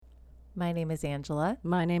My name is Angela.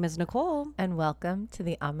 My name is Nicole. And welcome to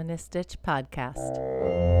the Ominous Stitch podcast.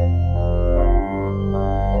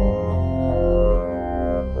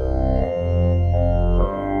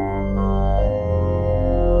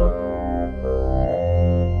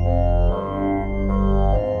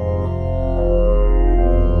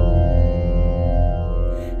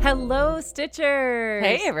 Hello, Stitchers.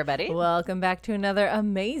 Hey, everybody. Welcome back to another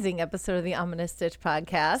amazing episode of the Ominous Stitch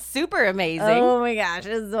podcast. Super amazing. Oh my gosh,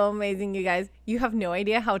 it's so amazing, you guys. You have no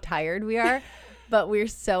idea how tired we are, but we're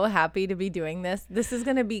so happy to be doing this. This is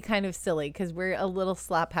going to be kind of silly because we're a little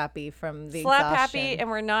slap happy from the exhaustion. Happy, and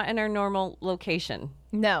we're not in our normal location.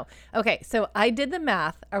 No. Okay, so I did the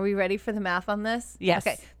math. Are we ready for the math on this? Yes.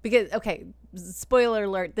 Okay, spoiler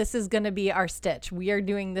alert, this is going to be our Stitch. We are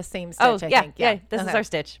doing the same Stitch, I think. Yeah, this is our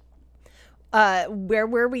Stitch. Where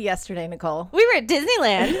were we yesterday, Nicole? We were at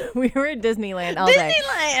Disneyland. We were at Disneyland all day.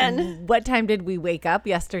 Disneyland! What time did we wake up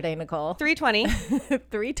yesterday, Nicole? 3:20.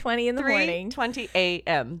 3:20 in the morning. 3:20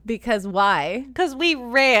 a.m. Because why? Because we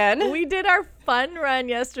ran. We did our fun run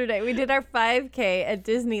yesterday. We did our 5K at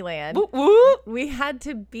Disneyland. Whoop, whoop. We had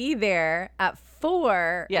to be there at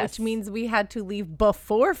 4, Yes. which means we had to leave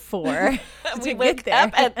before 4 We wake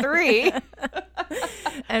up at 3.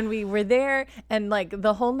 And we were there, and like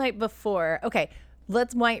the whole night before. Okay,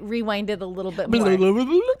 let's rewind it a little bit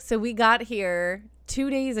more. So we got here 2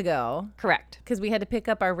 days ago. Correct. Because we had to pick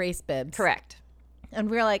up our race bibs. Correct. And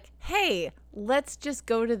we were like, hey, let's just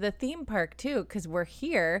go to the theme park too, because we're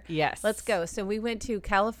here. Yes. Let's go. So we went to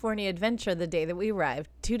California Adventure the day that we arrived,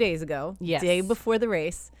 2 days ago. Yes. Day before the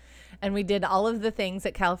race. And we did all of the things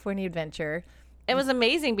at California Adventure. It was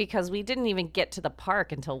amazing because we didn't even get to the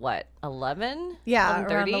park until what, 11? Yeah,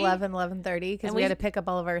 11:30? around 11:30, because we had to pick up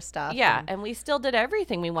all of our stuff. Yeah, and we still did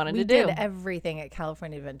everything we wanted to do. We did everything at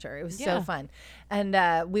California Adventure. It was so fun.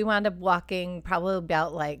 And we wound up walking probably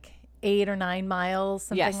about like 8 or 9 miles,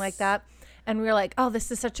 something like that. And we were like, oh, this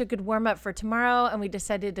is such a good warm up for tomorrow. And we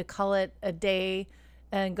decided to call it a day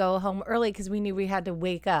and go home early because we knew we had to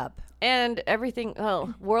wake up. And everything,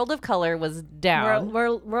 World of Color was down.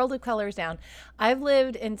 World of Color is down. I've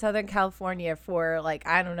lived in Southern California for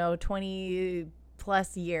 20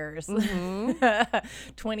 plus years. Mm-hmm.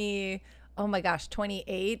 28.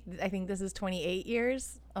 I think this is 28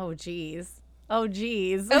 years. Oh, geez.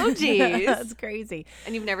 That's crazy.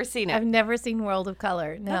 And you've never seen it? I've never seen World of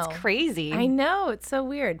Color. No. That's crazy. I know. It's so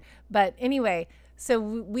weird. But anyway, so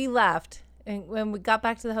we left. And when we got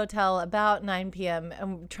back to the hotel about 9 p.m.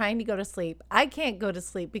 and trying to go to sleep, I can't go to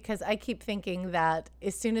sleep because I keep thinking that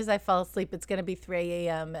as soon as I fall asleep, it's going to be 3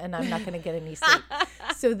 a.m. and I'm not going to get any sleep.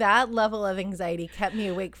 So that level of anxiety kept me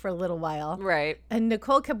awake for a little while. Right. And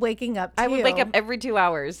Nicole kept waking up too. I would wake up every 2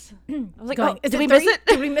 hours. I was like, did we miss it?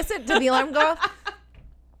 Did we miss it? Did the alarm go off?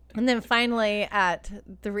 And then finally at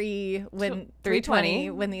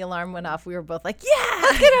 3:20, when the alarm went off, we were both like,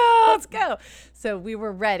 yeah, let's go. So we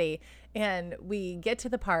were ready. And we get to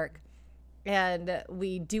the park and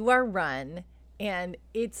we do our run, and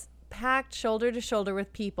it's packed shoulder to shoulder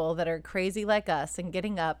with people that are crazy like us and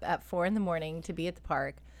getting up at 4 a.m. to be at the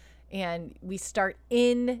park. And we start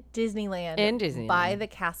in Disneyland. By the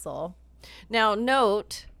castle. Now,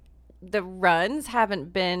 note, the runs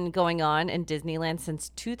haven't been going on in Disneyland since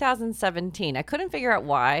 2017. I couldn't figure out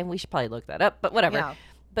why. We should probably look that up, but whatever. Yeah.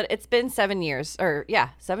 But it's been 7 years,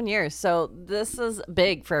 7 years. So this is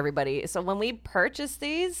big for everybody. So when we purchased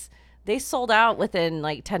these, they sold out within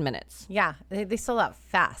like 10 minutes. Yeah, they sold out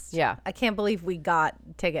fast. Yeah. I can't believe we got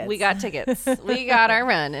tickets. We got tickets. We got our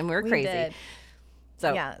run, and we're crazy. Did.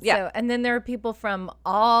 So, So, and then there are people from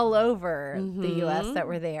all over the U.S. that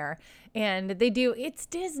were there. And it's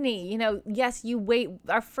Disney. Yes, you wait.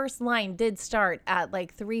 Our first line did start at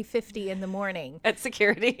like 3:50 in the morning. At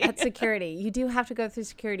security. You do have to go through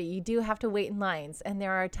security. You do have to wait in lines. And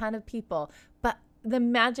there are a ton of people. But the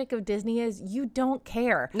magic of Disney is you don't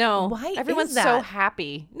care. No. Why everyone's is that? so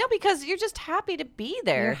happy. No, because you're just happy to be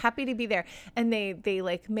there. You're happy to be there. And they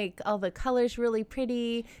like make all the colors really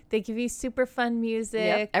pretty. They give you super fun music.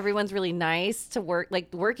 Yep. Everyone's really nice to work,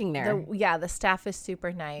 like working there. The staff is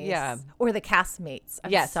super nice. Yeah. Or the castmates.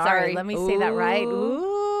 Sorry. Let me say that right.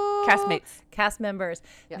 Ooh. Castmates. Cast members.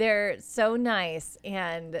 Yeah. They're so nice,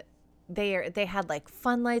 and they had like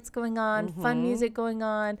fun lights going on, fun music going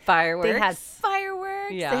on. Fireworks. They had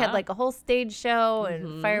fireworks. Yeah. They had like a whole stage show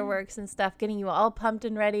and fireworks and stuff, getting you all pumped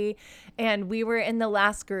and ready. And we were in the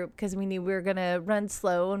last group because we knew we were going to run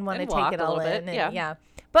slow and want to take it all in. And,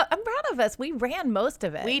 But I'm proud of us. We ran most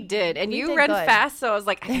of it. We did. And you did run good. fast, so I was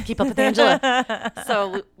like, I can keep up with Angela.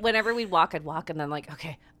 So whenever we'd walk, I'd walk, and then like,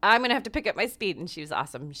 okay, I'm going to have to pick up my speed. And she was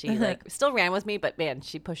awesome. She like still ran with me, but man,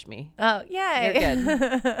 she pushed me. Oh, yay. You're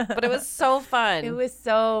good. But it was so fun. It was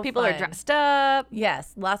so People fun. are dressed up.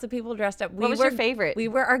 Yes, lots of people dressed up. What was your favorite? We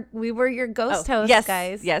were your ghost hosts, yes,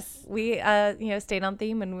 guys. yes. We stayed on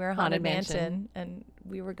theme, and we were Haunted Mansion, and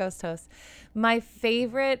we were ghost hosts. My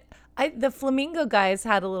favorite, the Flamingo guys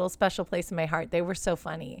had a little special place in my heart. They were so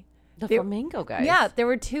funny. The flamingo guys. Yeah, there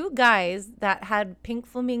were two guys that had pink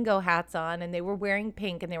flamingo hats on, and they were wearing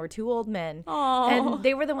pink, and they were two old men. Oh. And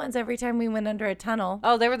they were the ones every time we went under a tunnel.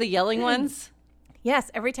 Oh, they were the yelling ones? Yes,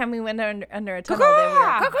 every time we went under a tunnel, they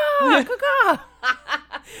were caw-caw, caw-caw.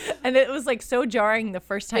 And it was like so jarring the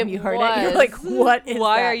first time you heard it. You're like, what is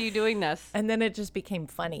Why that? are you doing this? And then it just became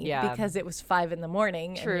funny because it was 5 a.m. True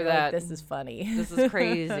and you're that. like, this is funny. This is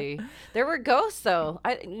crazy. There were ghosts, though.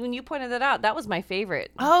 When you pointed that out, that was my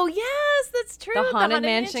favorite. Oh, yes, that's true. The Haunted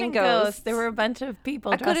Mansion ghosts. There were a bunch of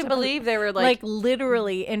people. I couldn't believe they were like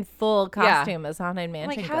literally in full costume as Haunted Mansion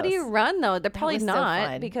like, ghosts. how do you run, though? They're probably was so not.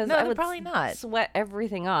 fun. Because No, I they're would probably not. sweat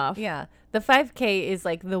everything off. Yeah. The 5K is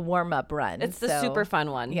like the warm-up run. It's the super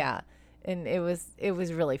fun one. Yeah. And it was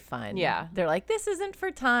really fun. Yeah. They're like, this isn't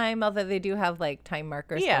for time, although they do have like time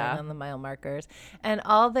markers going on the mile markers. And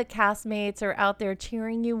all the castmates are out there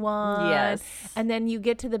cheering you on. Yes. And then you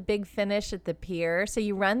get to the big finish at the pier. So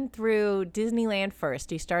you run through Disneyland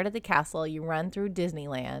first. You start at the castle, you run through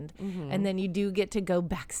Disneyland, and then you do get to go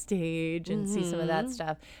backstage and see some of that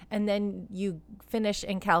stuff. And then you finish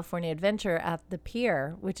in California Adventure at the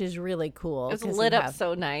pier, which is really cool. It was lit up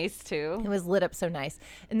so nice, too. It was lit up so nice.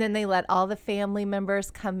 And then they let all the family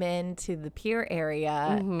members come into the pier area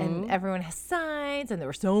and everyone has signs, and there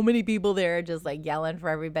were so many people there just like yelling for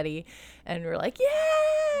everybody, and we're like,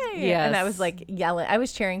 yay. Yes. And I was like yelling. I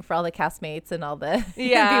was cheering for all the castmates and all the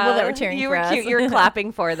people that were cheering for us. You were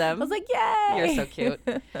clapping for them. I was like, yay. You're so cute.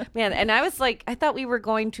 Man, and I was like, I thought we were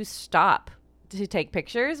going to stop to take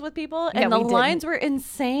pictures with people, and the lines were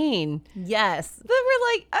insane. Yes. They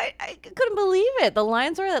were like, I couldn't believe it. The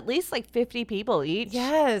lines were at least like 50 people each.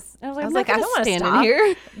 Yes. I was like, I don't want to stand in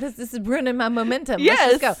here. This is ruining my momentum. Yes.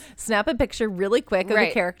 Let's just go. Snap a picture really quick of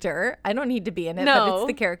the character. I don't need to be in it, but it's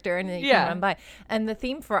the character, and then you can run by. And the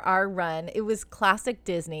theme for our run, it was classic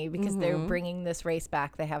Disney because they're bringing this race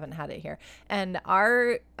back. They haven't had it here. And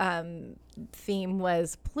our theme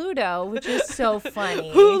was Pluto, which is so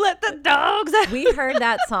funny. Who let the dogs out? We heard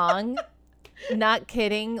that song, not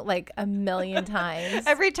kidding, like a million times.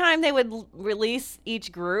 Every time they would release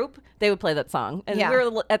each group, they would play that song. And we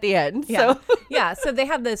were at the end. Yeah. So So they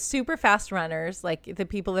have the super fast runners, like the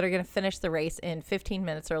people that are going to finish the race in 15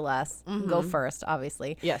 minutes or less, go first,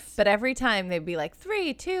 obviously. Yes. But every time they'd be like,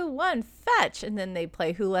 3, 2, 1, fetch. And then they'd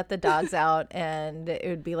play Who Let the Dogs Out. And it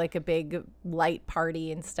would be like a big light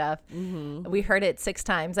party and stuff. We heard it 6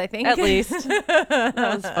 times, I think. at least. That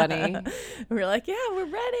was funny. We were like, yeah, we're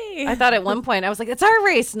ready. I thought at one point, I was like, it's our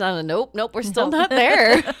race. No, nope, we're still not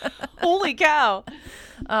there. Holy cow.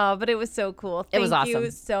 Oh, but it was so cool. It was Thank you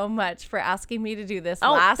awesome. so much for asking me to do this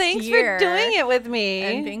last thanks year. for doing it with me.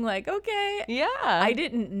 And being like, okay. Yeah. I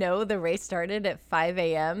didn't know the race started at 5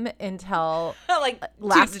 a.m. until like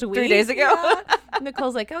last week. 3 days ago. Yeah.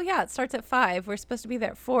 Nicole's like, oh, yeah, it starts at 5. We're supposed to be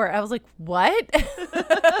there at 4. I was like, what?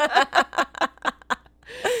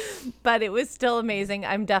 But it was still amazing.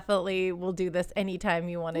 I'm definitely will do this anytime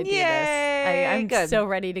you want to do this. I'm good. so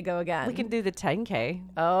ready to go again. We can do the 10K.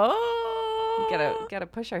 Oh. Gotta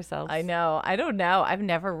push ourselves. I know. I don't know. I've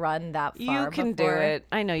never run that far. You can before. do it.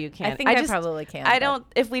 I know you can. I think I probably can. I don't.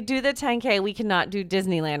 If we do the 10K, we cannot do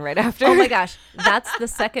Disneyland right after. Oh my gosh, that's the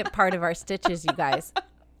second part of our stitches, you guys.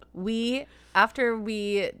 After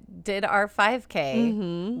we did our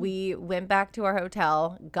 5K, we went back to our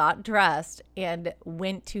hotel, got dressed, and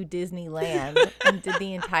went to Disneyland and did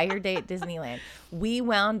the entire day at Disneyland. We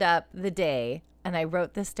wound up the day, and I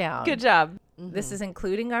wrote this down. Good job. This is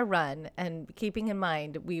including our run, and keeping in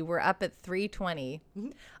mind we were up at 3:20.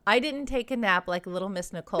 I didn't take a nap like little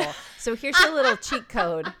Miss Nicole. So here's your little cheat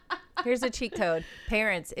code. Here's a cheat code.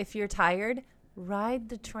 Parents, if you're tired, ride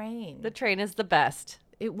the train. The train is the best.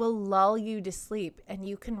 It will lull you to sleep, and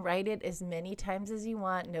you can ride it as many times as you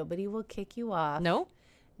want. Nobody will kick you off. No.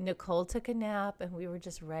 Nicole took a nap, and we were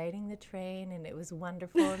just riding the train, and it was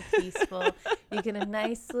wonderful and peaceful. You get a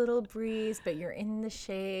nice little breeze, but you're in the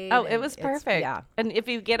shade. Oh, it was perfect. Yeah. And if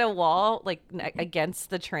you get a wall, like against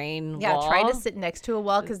the train wall. Try to sit next to a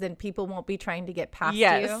wall because then people won't be trying to get past you.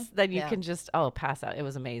 Yes, then you can just, pass out. It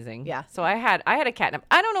was amazing. Yeah. So I had a catnip.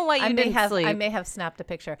 I don't know why you didn't sleep. I may have snapped a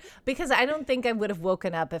picture because I don't think I would have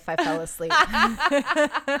woken up if I fell asleep.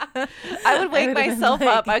 I would wake myself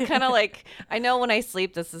up. I kind of like, I know when I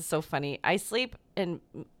sleep, this is so funny. I sleep, and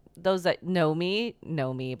those that know me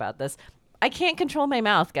about this. I can't control my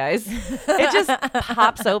mouth, guys. It just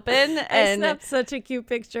pops open. And I snapped such a cute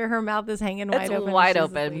picture. Her mouth is hanging wide open. Wide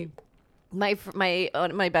open. My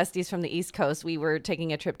besties from the East Coast, we were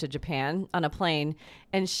taking a trip to Japan on a plane,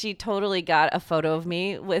 and she totally got a photo of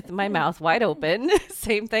me with my mouth wide open.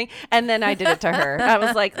 Same thing. And then I did it to her. I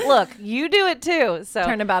was like, look, you do it too. So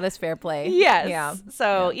turnabout is fair play. Yes. Yeah.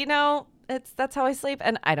 So, that's how I sleep,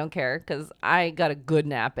 and I don't care because I got a good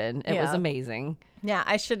nap in. It was amazing. Yeah,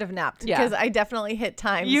 I should have napped because I definitely hit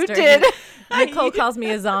times. You did. Nicole calls me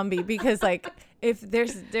a zombie because if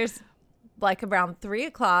there's like around 3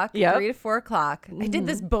 o'clock, 3 to 4 o'clock. I did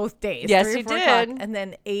this both days. Yes, 3 to you 4 did. o'clock, and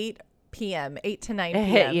then 8 p.m., 8 to 9 p.m. It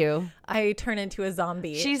hit you. I turn into a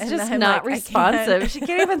zombie. She's and just I'm not like, responsive. She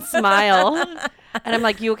can't even smile. And I'm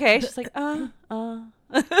like, you okay? She's like,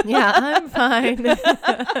 Yeah, I'm fine.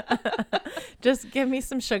 Just give me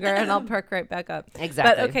some sugar and I'll perk right back up.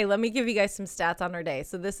 Exactly. But okay, let me give you guys some stats on our day.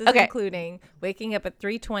 So this is including waking up at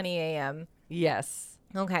 3:20 a.m. Yes.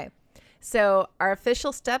 Okay. So our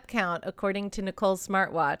official step count, according to Nicole's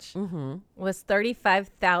smartwatch, was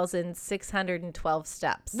 35,612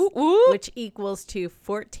 steps, which equals to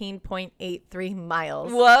 14.83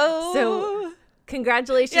 miles. Whoa. So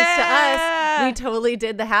congratulations to us. We totally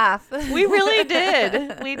did the half. We really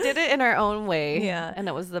did. We did it in our own way. Yeah. And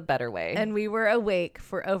it was the better way. And we were awake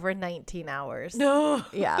for over 19 hours. No.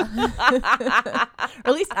 Yeah. Or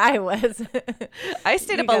at least I was. I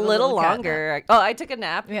stayed up a little longer. I took a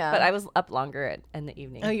nap. Yeah. But I was up longer in the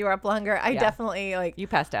evening. Oh, you were up longer? I definitely You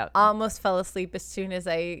passed out. Almost fell asleep as soon as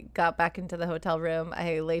I got back into the hotel room.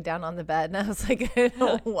 I laid down on the bed and I was like, I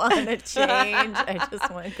don't want to change. I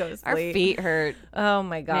just want to go to sleep. Our feet hurt. Oh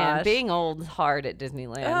my gosh. Man, being old is hard at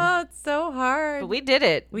Disneyland. Oh, it's so hard. But we did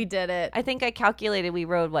it. We did it. I think I calculated we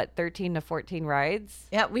rode 13 to 14 rides.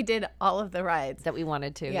 Yeah, we did all of the rides that we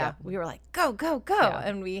wanted to. Yeah. We were like, go, go, go. Yeah.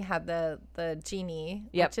 And we had the genie,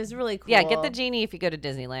 which is really cool. Yeah, get the genie if you go to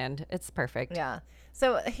Disneyland. It's perfect. Yeah.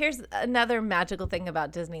 So here's another magical thing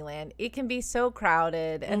about Disneyland. It can be so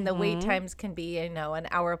crowded and the wait times can be, an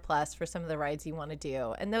hour plus for some of the rides you want to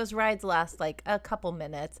do. And those rides last like a couple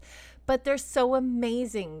minutes, but they're so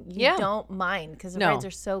amazing. You don't mind because the rides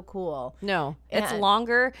are so cool. No, it's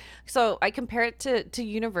longer. So I compare it to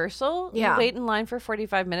Universal. You wait in line for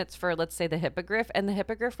 45 minutes for, let's say, the Hippogriff, and the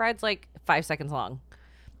Hippogriff ride's like 5 seconds long.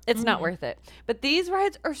 It's not worth it. But these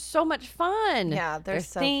rides are so much fun. Yeah, they're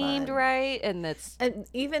so themed, fun. right? And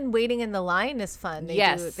even waiting in the line is fun.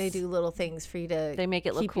 They do little things for you to make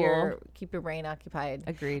it look cool. Keep your brain occupied.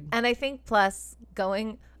 Agreed. And I think plus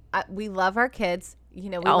we love our kids. We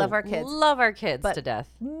love our kids. Love our kids to death.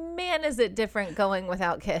 Man, is it different going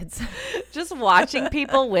without kids. Just watching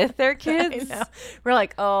people with their kids. I know. We're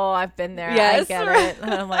like, oh, I've been there. Yes. I get it.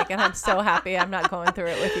 And I'm like, and I'm so happy I'm not going through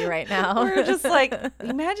it with you right now. We're just like,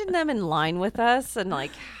 imagine them in line with us and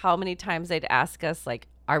like how many times they'd ask us like,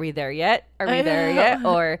 are we there yet? Are we there yet?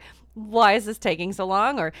 Or why is this taking so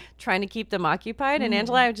long? Or trying to keep them occupied. And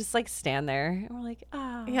Angela and I would just like stand there. And we're like, oh.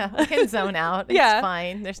 Yeah, we can zone out. It's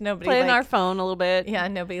fine. There's nobody playing our phone a little bit. Yeah,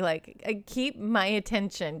 nobody like, keep my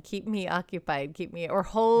attention. Keep me occupied. Keep me, or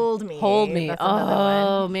hold me. Hold me. That's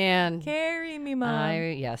oh, man. Carry me, Mom.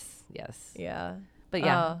 Yes. Yeah. But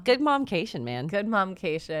yeah, good momcation, man. Good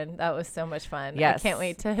momcation. That was so much fun. Yes. I can't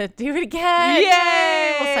wait to do it again.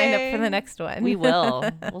 Yay! We'll sign up for the next one. We will.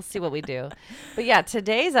 We'll see what we do. But yeah,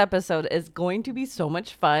 today's episode is going to be so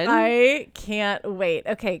much fun. I can't wait.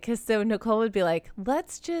 Okay, because so Nicole would be like,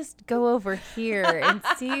 let's just go over here and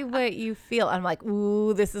see what you feel. I'm like,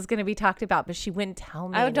 ooh, this is going to be talked about, but she wouldn't tell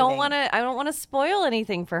me. I don't want to spoil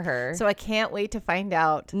anything for her. So I can't wait to find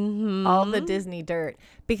out all the Disney dirt,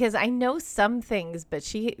 because I know some things,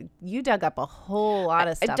 but you dug up a whole lot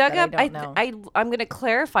of stuff. I don't know. I'm going to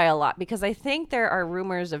clarify a lot, because I think there are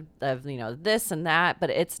rumors of this and that,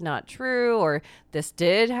 but it's not true, or this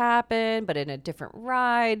did happen, but in a different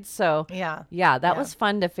ride. So that was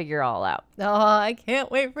fun to figure all out. Oh, I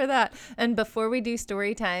can't wait for that. And before we do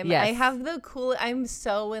story time, I have I'm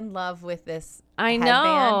so in love with this headband.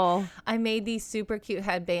 Know. I made these super cute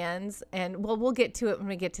headbands, and we'll get to it when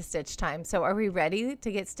we get to stitch time. So are we ready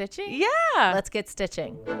to get stitching? Yeah. Let's get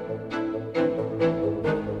stitching.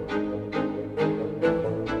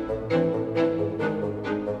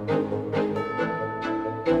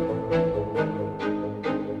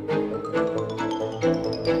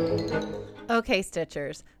 Okay,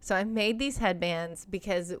 Stitchers. So I made these headbands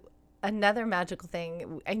because another magical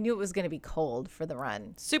thing, I knew it was going to be cold for the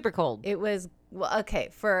run. Super cold. It was, well, okay,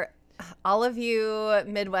 for all of you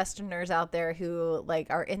Midwesterners out there who like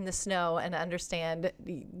are in the snow and understand,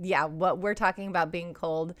 what we're talking about being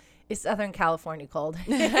cold is Southern California cold.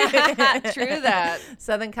 True that.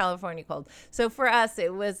 Southern California cold. So for us,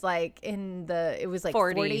 it was like it was like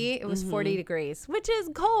 40. It was 40 degrees, which is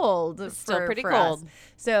cold. It's still pretty for cold. us.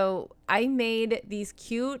 So I made these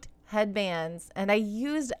cute headbands and I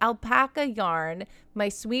used alpaca yarn. My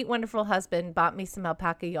sweet, wonderful husband bought me some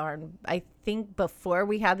alpaca yarn, I think before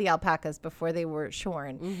we had the alpacas, before they were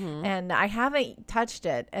shorn. And I haven't touched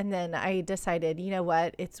it. And then I decided, you know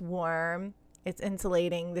what? It's warm. It's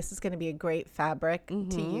insulating. This is going to be a great fabric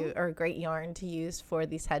to use, or a great yarn to use for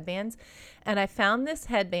these headbands. And I found this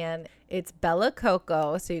headband. It's Bella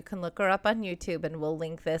Coco, so you can look her up on YouTube, and we'll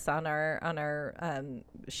link this on our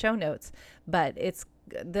show notes. But it's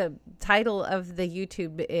the title of the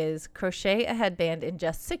YouTube is Crochet a Headband in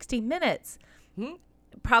Just 60 Minutes.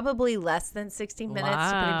 Probably less than 60 minutes,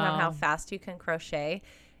 depending on how fast you can crochet.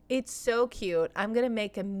 It's so cute. I'm going to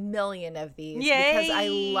make a million of these because I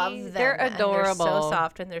love them. They're adorable. And they're so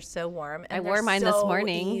soft and they're so warm. And I wore mine this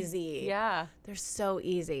morning. Easy. Yeah. They're so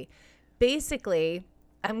easy. Basically,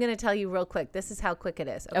 I'm going to tell you real quick. This is how quick it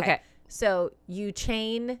is. Okay. So you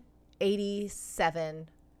chain 87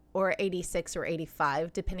 or 86 or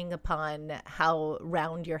 85, depending upon how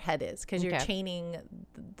round your head is, because you're chaining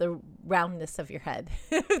the roundness of your head,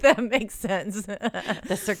 if that makes sense.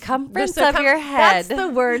 The circumference of your head. That's the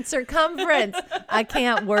word, circumference. I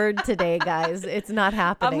can't word today, guys. It's not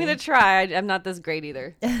happening. I'm going to try. I'm not this great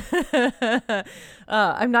either.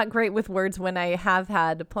 I'm not great with words when I have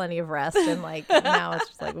had plenty of rest, and like now it's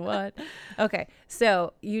just like, what? Okay,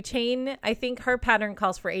 so you chain, I think her pattern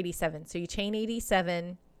calls for 87. So you chain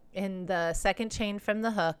 87. In the second chain from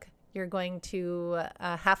the hook, you're going to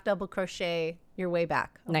half double crochet your way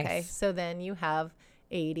back. Okay. Nice. So then you have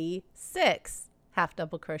 86 half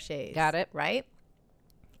double crochets. Got it. Right?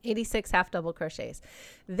 86 half double crochets.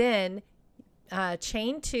 Then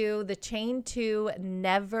chain two, the chain two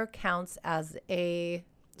never counts as a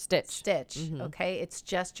stitch. Okay. It's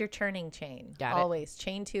just your turning chain. Got it. Always.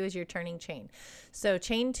 Chain two is your turning chain. So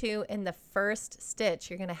chain two, in the first stitch,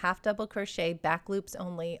 you're going to half double crochet back loops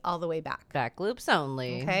only all the way back. Back loops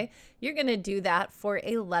only. Okay. You're going to do that for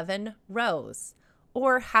 11 rows,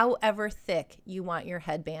 or however thick you want your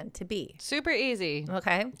headband to be. Super easy.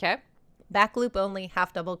 Okay. Okay. Back loop only,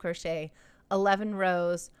 half double crochet, 11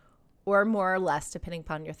 rows or more or less, depending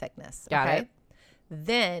upon your thickness. Got it.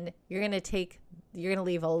 Then you're going to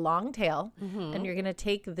leave a long tail, and you're going to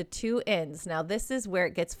take the two ends. Now, this is where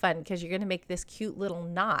it gets fun, because you're going to make this cute little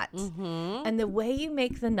knot. And the way you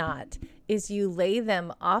make the knot is you lay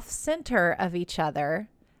them off center of each other,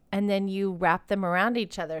 and then you wrap them around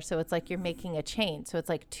each other. So it's like you're making a chain. So it's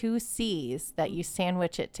like two C's that you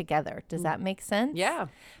sandwich it together. Does that make sense? Yeah.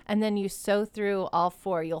 And then you sew through all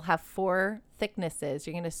four. You'll have four thicknesses.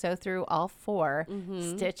 You're going to sew through all four,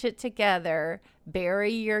 stitch it together,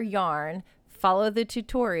 bury your yarn, follow the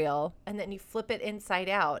tutorial, and then you flip it inside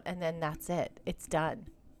out, and then that's it. It's done.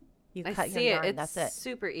 You cut your yarn. It's that's it.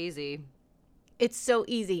 Super easy. It's so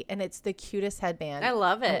easy, and it's the cutest headband. I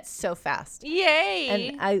love it. And it's so fast. Yay!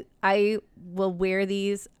 And I will wear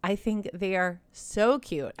these. I think they are so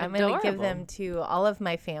cute. I'm going to give them to all of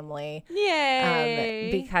my family. Yay!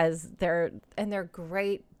 Because they're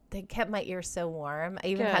great. They kept my ears so warm. I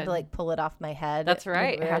even had to like pull it off my head. That's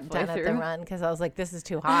right. When we were done at the run, because I was like, this is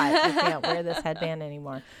too hot. I can't wear this headband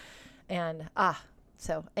anymore. And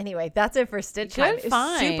so anyway, that's it for stitch time.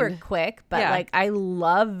 It's super quick, but like I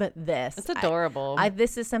love this. It's adorable.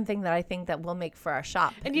 This is something that I think that we'll make for our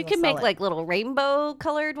shop. And you can make like little rainbow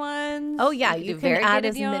colored ones. Oh yeah, you can add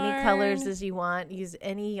as many colors as you want. Use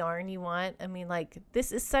any yarn you want. I mean, like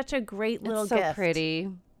this is such a great little gift. It's so pretty.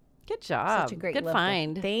 Good job. Such a great Good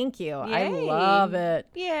find. Gift. Thank you. Yay. I love it.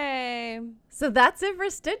 Yay. So that's it for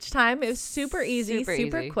stitch time. It was super easy,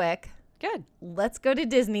 super quick. Good. Let's go to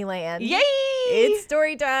Disneyland. Yay! It's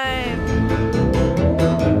story time.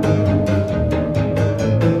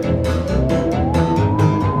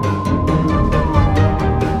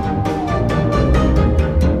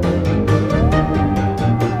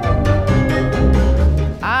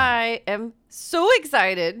 I am so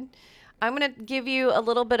excited. I'm going to give you a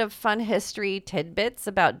little bit of fun history tidbits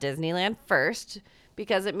about Disneyland first,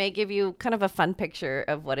 because it may give you kind of a fun picture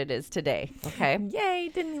of what it is today. Okay.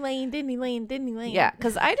 Yay, Disneyland, Disneyland, Disneyland. Yeah,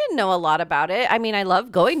 because I didn't know a lot about it. I mean, I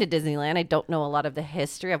love going to Disneyland. I don't know a lot of the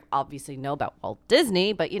history. I obviously know about Walt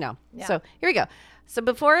Disney, but you know. Yeah. So here we go. So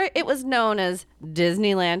before it was known as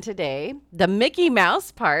Disneyland today, the Mickey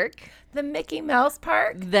Mouse Park. The Mickey Mouse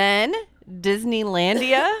Park? Then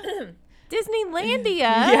Disneylandia. Disneylandia?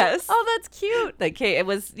 Yes. Oh, that's cute. It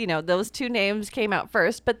was, those two names came out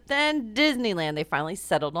first, but then Disneyland, they finally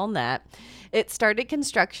settled on that. It started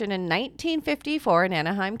construction in 1954 in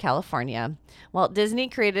Anaheim, California. Walt Disney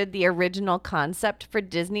created the original concept for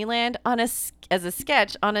Disneyland as a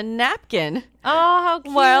sketch on a napkin. Oh, how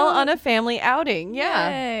cute. While on a family outing. Yeah.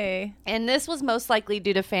 Yay. And this was most likely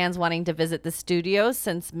due to fans wanting to visit the studio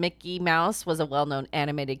since Mickey Mouse was a well-known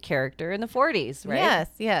animated character in the 40s, right? Yes,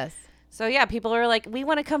 yes. So, yeah, people are like, we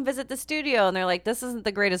want to come visit the studio. And they're like, this isn't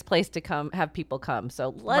the greatest place to have people come.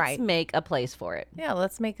 So let's make a place for it. Yeah,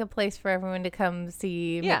 let's make a place for everyone to come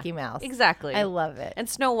see Mickey Mouse. Exactly. I love it. And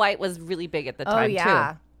Snow White was really big at the time,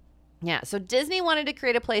 too. Yeah, so Disney wanted to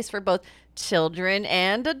create a place for both children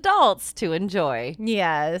and adults to enjoy.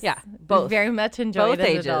 Yes. Yeah, both. Very much enjoyed both as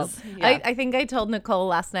ages. adults. Yeah. I think I told Nicole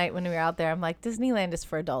last night when we were out there, I'm like, Disneyland is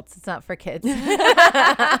for adults. It's not for kids. There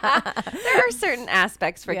are certain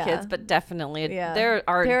aspects for kids, but definitely there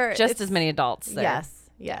are just as many adults there. Yes,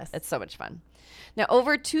 yes. It's so much fun. Now,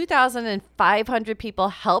 over 2,500 people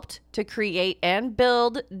helped to create and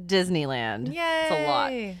build Disneyland. Yay. It's a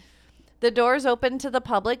lot. The doors opened to the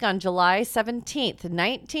public on July 17th,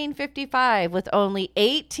 1955, with only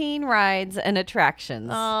 18 rides and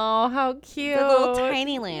attractions. Oh, how cute. The little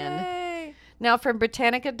tiny land. Yay. Now, from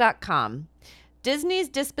Britannica.com, Disney's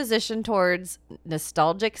disposition towards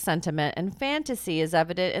nostalgic sentiment and fantasy is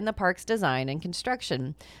evident in the park's design and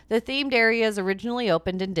construction. The themed areas originally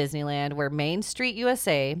opened in Disneyland were Main Street,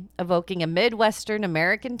 USA, evoking a Midwestern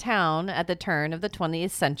American town at the turn of the 20th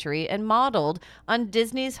century and modeled on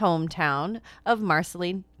Disney's hometown of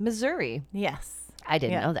Marceline, Missouri. Yes. I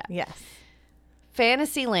didn't know that. Yes.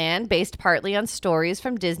 Fantasyland, based partly on stories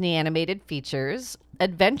from Disney animated features.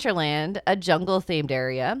 Adventureland, a jungle-themed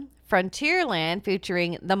area. Frontierland,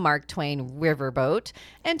 featuring the Mark Twain riverboat,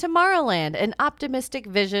 and Tomorrowland, an optimistic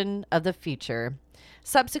vision of the future.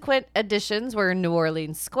 Subsequent additions were New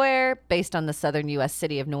Orleans Square, based on the southern U.S.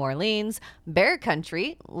 city of New Orleans, Bear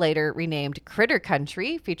Country, later renamed Critter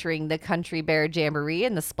Country, featuring the Country Bear Jamboree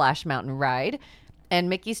and the Splash Mountain Ride, and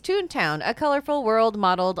Mickey's Toontown, a colorful world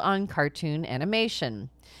modeled on cartoon animation.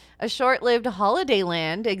 A short-lived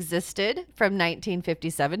Holidayland existed from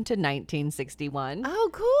 1957 to 1961. Oh,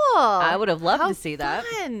 cool. I would have loved to see that.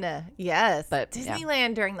 Fun. Yes. But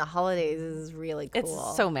Disneyland during the holidays is really cool.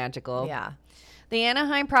 It's so magical. Yeah. The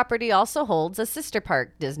Anaheim property also holds a sister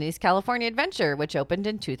park, Disney's California Adventure, which opened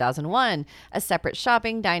in 2001, a separate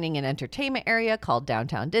shopping, dining, and entertainment area called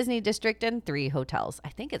Downtown Disney District, and 3 hotels. I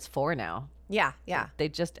think it's 4 now. Yeah, yeah. They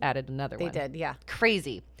just added another one. They did, yeah.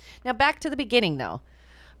 Crazy. Now back to the beginning, though.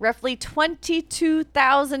 Roughly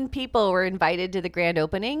 22,000 people were invited to the grand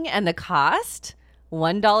opening, and the cost,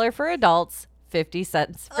 $1 for adults, 50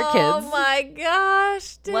 cents for kids. Oh my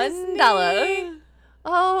gosh, Disney. $1.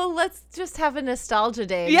 Oh, let's just have a nostalgia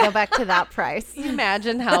day and go back to that price.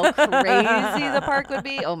 Imagine how crazy the park would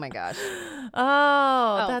be. Oh my gosh.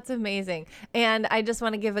 Oh, that's amazing. And I just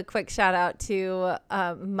want to give a quick shout out to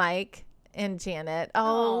Mike and Janet.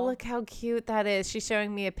 Oh, look how cute that is. She's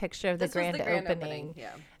showing me a picture of the grand opening.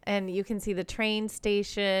 Yeah. And you can see the train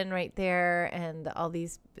station right there, and all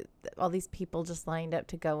these people just lined up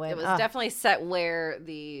to go in. It was definitely set where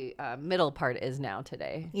the middle part is now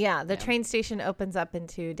today. Yeah, the train station opens up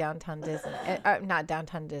into downtown Disney, not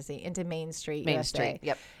downtown Disney, into Main Street, Main USA. Street,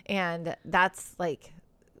 yep. And that's like,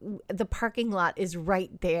 the parking lot is right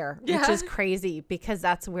there, which is crazy because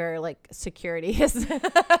that's where like security is. You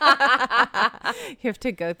have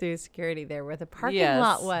to go through security there where the parking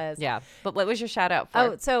lot was. Yeah. But what was your shout out for?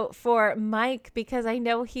 Oh, so for Mike, because I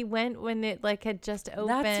know he went when it like had just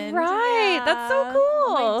opened. That's right. Yeah. That's so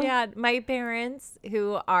cool. My dad, my parents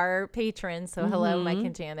who are patrons. So hello, Mike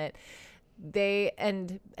and Janet. They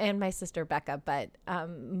and my sister Becca, but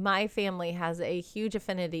my family has a huge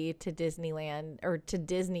affinity to Disneyland, or to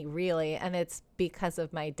Disney really, and it's because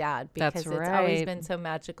of my dad, because it's always been so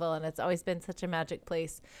magical, and it's always been such a magic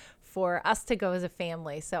place for us to go as a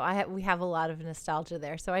family. So we have a lot of nostalgia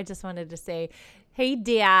there. So I just wanted to say, hey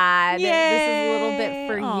Dad, Yay! This is a little bit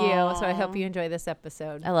for Aww. you. So I hope you enjoy this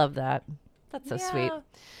episode. I love that. That's so sweet.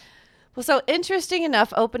 Well, so interesting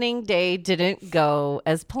enough, opening day didn't go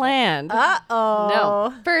as planned. Uh-oh.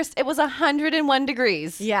 No. First, it was 101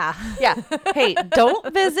 degrees. Yeah. Yeah. Hey,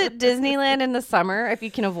 don't visit Disneyland in the summer if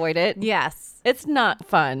you can avoid it. Yes. It's not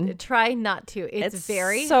fun. Try not to. It's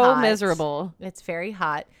very so hot. miserable. It's very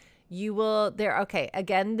hot. You will okay.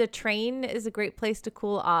 Again, the train is a great place to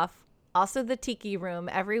cool off. Also, the tiki room.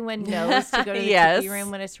 Everyone knows to go to the tiki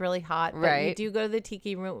room when it's really hot. But you do go to the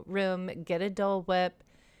tiki room, get a Dole Whip,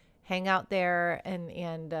 hang out there,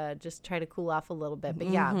 and just try to cool off a little bit. But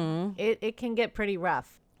it can get pretty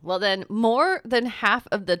rough. Well, then more than half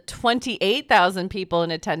of the 28,000 people in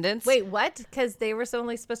attendance. Wait, what? Because they were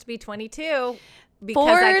only supposed to be 22.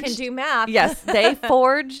 Because I can do math. Yes, they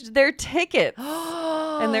forged their tickets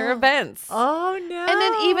and their events. Oh, no. And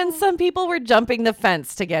then even some people were jumping the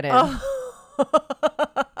fence to get in.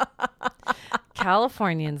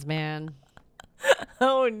 Californians, man.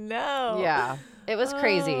 Oh, no. Yeah. It was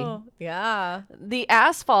crazy. Yeah. The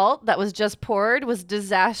asphalt that was just poured was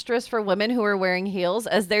disastrous for women who were wearing heels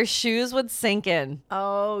as their shoes would sink in.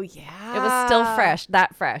 Oh, yeah. It was still fresh.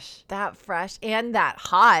 That fresh. And that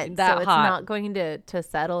hot. It's not going to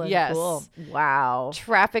settle and cool. Wow.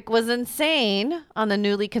 Traffic was insane on the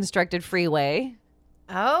newly constructed freeway.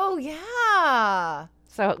 Oh, yeah.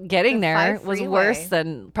 So getting there was worse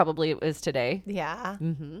than probably it is today. Yeah.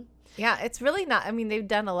 Mm-hmm. Yeah, it's really not. I mean, they've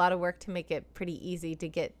done a lot of work to make it pretty easy to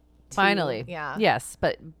get to. Finally. Yeah. Yes,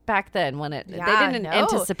 but back then when they didn't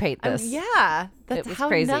anticipate this. That's was how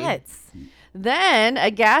crazy. Nuts. Then a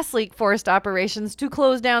gas leak forced operations to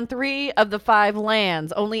close down 3 of the 5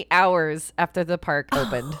 lands only hours after the park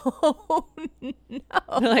opened. Oh, no.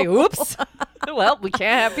 Like, oops. Well, we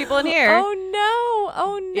can't have people in here. Oh, no.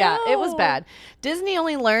 Yeah, it was bad. Disney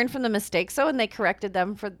only learned from the mistakes, and they corrected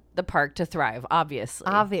them for the park to thrive,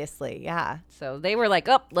 obviously, yeah. So they were like,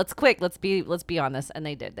 let's be on this. And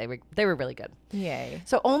they did. They were really good. Yay.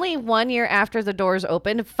 So only 1 year after the doors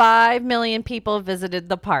opened, 5 million people visited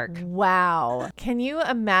the park. Wow. Can you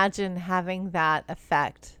imagine having that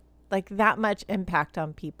effect? Like that much impact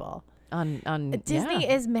on people? On Disney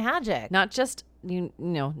is magic. Not just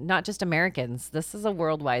not just Americans. This is a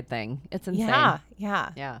worldwide thing. It's insane.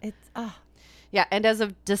 Yeah. It's Yeah, and as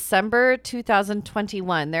of December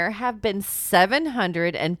 2021, there have been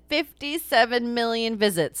 757 million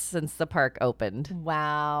visits since the park opened.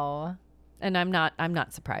 Wow. And I'm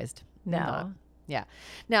not surprised. No. Yeah.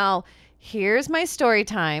 Now, here's my story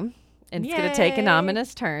time. And it's going to take an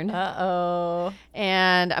ominous turn. Uh-oh.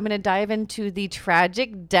 And I'm going to dive into the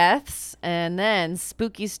tragic deaths and then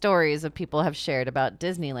spooky stories of people have shared about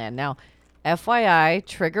Disneyland. Now, FYI,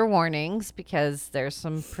 trigger warnings because there's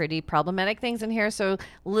some pretty problematic things in here. So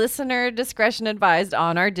listener discretion advised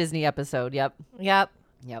on our Disney episode. Yep.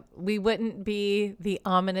 We wouldn't be the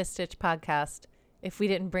Ominous Stitch podcast if we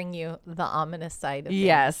didn't bring you the ominous side of things.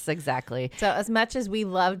 Yes, exactly. So as much as we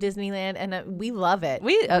love Disneyland, and we love it.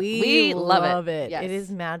 We love it. Yes. It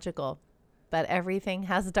is magical. But everything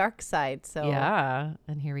has a dark side. So yeah,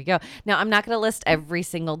 and here we go. Now, I'm not going to list every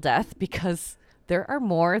single death because there are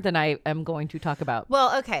more than I am going to talk about.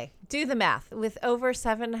 Well, okay. Do the math. With over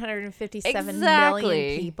 757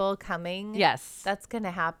 million people coming, yes, that's going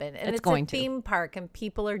to happen. And it's going a theme park, and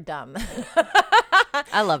people are dumb.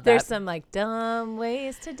 I love that. There's some like dumb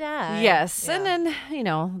ways to die. Yes. Yeah. And then,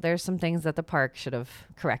 there's some things that the park should have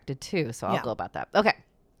corrected too. So I'll go about that. Okay.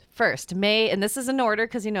 First, May, and this is in order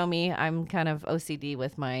because you know me, I'm kind of OCD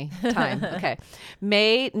with my time. Okay.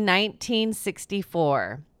 May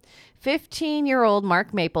 1964. 15-year-old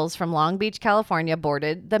Mark Maples from Long Beach, California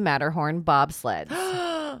boarded the Matterhorn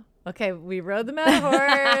bobsleds. Okay, we rode the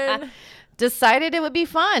Matterhorn. Decided it would be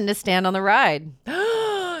fun to stand on the ride.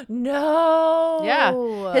 No.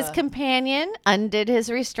 Yeah. His companion undid his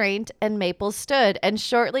restraint and Maples stood and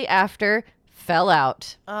shortly after fell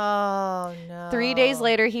out. Oh, no. 3 days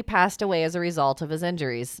later, he passed away as a result of his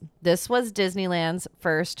injuries. This was Disneyland's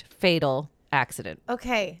first fatal accident.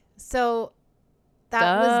 Okay, so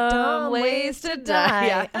that was dumb ways to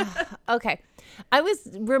die. Yeah. Okay. I was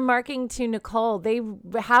remarking to Nicole, they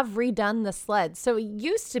have redone the sled. So it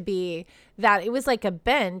used to be that it was like a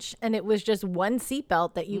bench and it was just one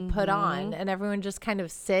seatbelt that you put on and everyone just kind of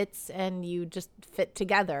sits and you just fit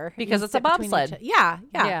together. Because it's a bobsled. Yeah.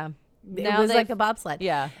 It Now was like a bobsled.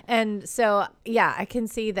 Yeah. And so, I can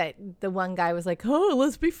see that the one guy was like, oh,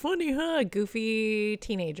 let's be funny, huh? Goofy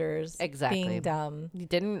teenagers. Exactly. Being dumb. You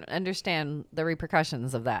didn't understand the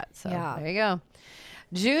repercussions of that. So there you go.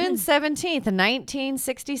 June 17th,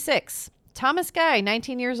 1966. Thomas Guy,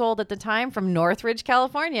 19 years old at the time from Northridge,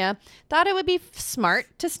 California, thought it would be smart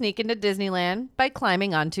to sneak into Disneyland by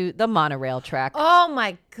climbing onto the monorail track. Oh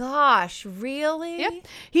my gosh, really? Yep.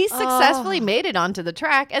 He successfully made it onto the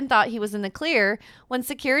track and thought he was in the clear. When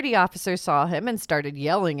security officers saw him and started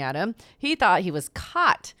yelling at him, he thought he was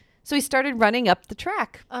caught. So he started running up the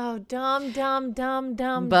track. Oh, dumb.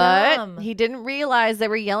 But he didn't realize they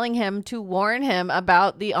were yelling him to warn him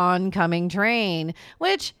about the oncoming train,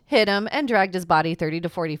 which hit him and dragged his body 30 to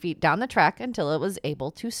 40 feet down the track until it was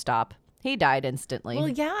able to stop. He died instantly. Well,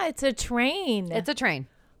 yeah, it's a train. It's a train.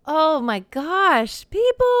 Oh my gosh,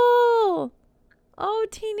 people. Oh,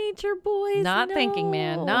 teenager boys. Not no. thinking,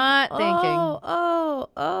 man. Not thinking.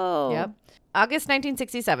 Oh. Yep. August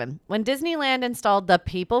 1967, when Disneyland installed the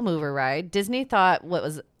People Mover ride, Disney thought what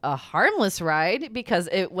was a harmless ride because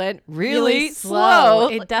it went really slow.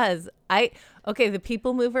 It does. Okay, the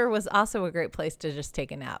People Mover was also a great place to just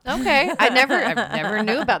take a nap. Okay. I never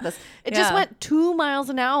knew about this. It just went 2 miles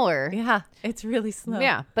an hour. Yeah, it's really slow.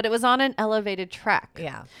 Yeah, but it was on an elevated track.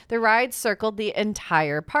 Yeah. The ride circled the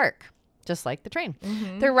entire park, just like the train.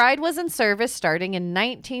 Mm-hmm. The ride was in service starting in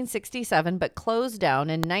 1967, but closed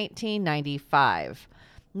down in 1995.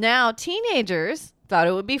 Now, teenagers thought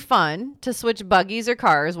it would be fun to switch buggies or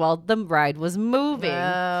cars while the ride was moving.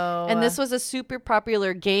 Oh. And this was a super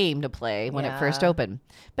popular game to play when it first opened.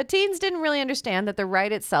 But teens didn't really understand that the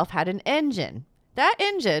ride itself had an engine. That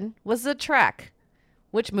engine was the track,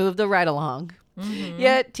 which moved the ride along. Mm-hmm.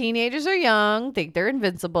 Yet teenagers are young, think they're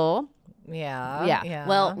invincible. Yeah.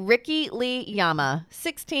 Well, Ricky Lee Yama,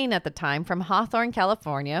 16 at the time, from Hawthorne,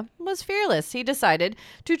 California, was fearless. He decided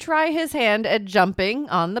to try his hand at jumping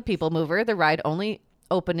on the People Mover, the ride only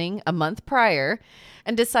opening a month prior,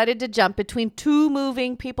 and decided to jump between two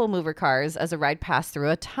moving People Mover cars as the ride passed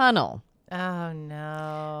through a tunnel. Oh,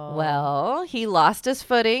 no. Well, he lost his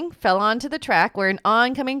footing, fell onto the track where an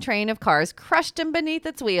oncoming train of cars crushed him beneath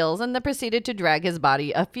its wheels, and then proceeded to drag his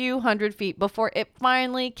body a few hundred feet before it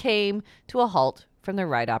finally came to a halt from the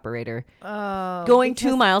ride operator. Oh, going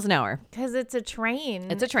 2 miles an hour. Because it's a train.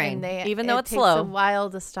 It's a train, even though it's slow. slow. It takes a while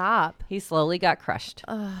to stop. He slowly got crushed.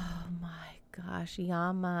 Oh, my gosh,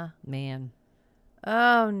 Yama. Man.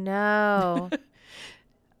 Oh, no.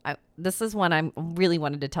 This is one I really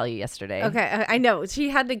wanted to tell you yesterday. Okay, I know. She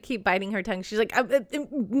had to keep biting her tongue. She's like,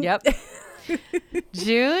 Yep.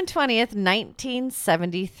 June 20th,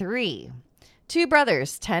 1973. Two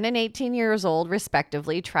brothers, 10 and 18 years old,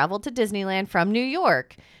 respectively, traveled to Disneyland from New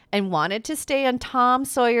York and wanted to stay on Tom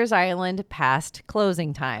Sawyer's Island past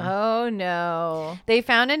closing time. Oh, no. They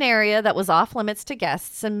found an area that was off limits to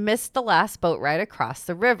guests and missed the last boat ride across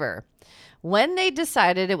the river. When they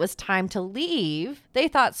decided it was time to leave, they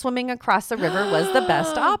thought swimming across the river was the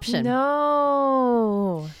best option.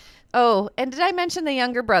 No. Oh, and did I mention the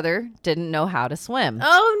younger brother didn't know how to swim?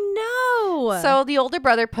 Oh, no. So the older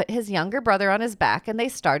brother put his younger brother on his back and they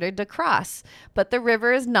started to cross. But the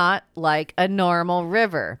river is not like a normal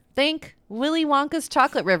river. Think Willy Wonka's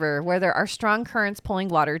Chocolate River, where there are strong currents pulling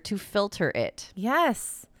water to filter it.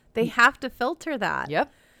 Yes. They have to filter that.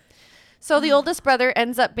 Yep. So the oldest brother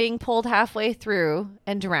ends up being pulled halfway through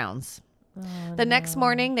and drowns. The next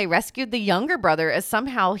morning, they rescued the younger brother as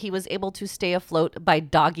somehow he was able to stay afloat by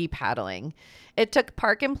doggy paddling. It took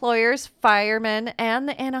park employers, firemen, and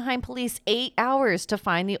the Anaheim police 8 hours to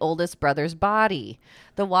find the oldest brother's body.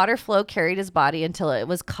 The water flow carried his body until it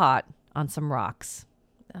was caught on some rocks.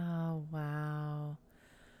 Oh, wow.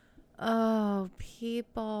 Oh,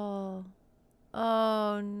 people.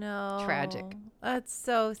 Oh, no. Tragic. That's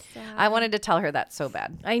so sad. I wanted to tell her that so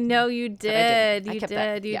bad. I know you did. I You kept did.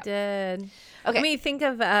 that. You Yeah. did. Okay. I mean, think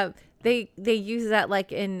of they use that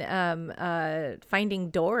like in Finding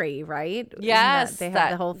Dory, right? Yes. They have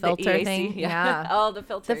the whole filter EAC, thing. Yeah. Oh, the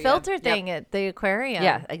filter. The filter Yep. thing at the aquarium.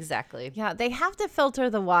 Yeah, exactly. Yeah, they have to filter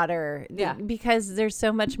the water because there's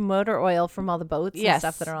so much motor oil from all the boats and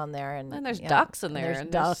stuff that are on there. And there's ducks in there. There's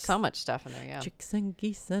and ducks. There's so much stuff in there, yeah. Chicks and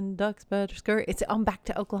geese and ducks, better scurry. It's on back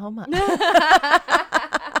to Oklahoma.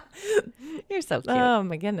 You're so cute. Oh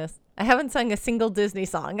my goodness. I haven't sung a single Disney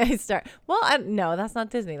song. No, that's not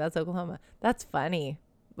Disney. That's Oklahoma. That's funny.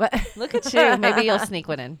 But Look at you. Maybe you'll sneak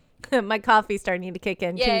one in. my coffee's starting to kick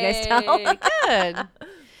in. Can you guys tell? Good.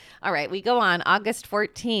 All right, we go on August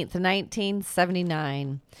 14th,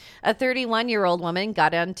 1979. A 31-year-old woman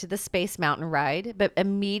got onto the Space Mountain ride, but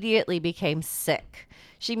immediately became sick.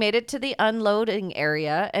 She made it to the unloading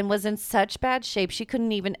area and was in such bad shape she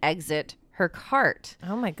couldn't even exit her cart.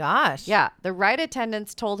 Oh my gosh. Yeah, the ride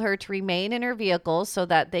attendants told her to remain in her vehicle so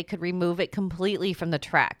that they could remove it completely from the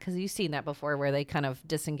track. Because you've seen that before where they kind of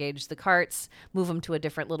disengage the carts, move them to a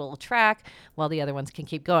different little track while the other ones can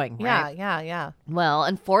keep going, right? Yeah. Well,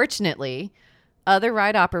 unfortunately, other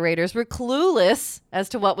ride operators were clueless as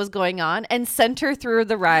to what was going on and sent her through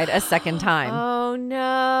the ride a second time. Oh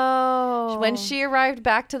no. When she arrived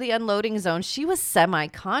back to the unloading zone, she was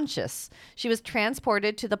semi-conscious. She was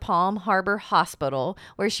transported to the Palm Harbor Hospital,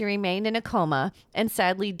 where she remained in a coma and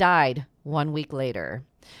sadly died 1 week later.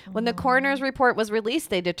 When the coroner's report was released,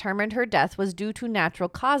 they determined her death was due to natural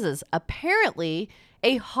causes. Apparently,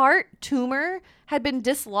 a heart tumor had been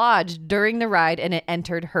dislodged during the ride and it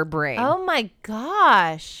entered her brain. Oh my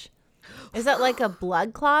gosh. Is that like a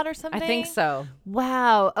blood clot or something? I think so.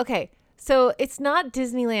 Wow. Okay. So it's not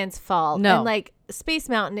Disneyland's fault. No. And like Space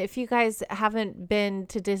Mountain, if you guys haven't been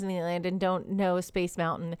to Disneyland and don't know Space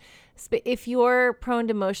Mountain, if you're prone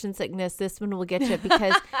to motion sickness, this one will get you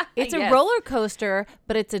because it's a roller coaster,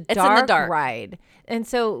 but it's a dark ride. And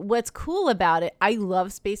so what's cool about it, I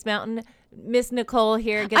love Space Mountain. Miss Nicole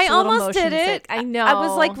here gets a little motion sick. I know. I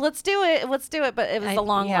was like, let's do it. But it was a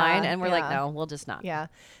long line. And we're like, no, we'll just not. Yeah.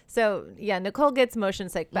 So, Nicole gets motion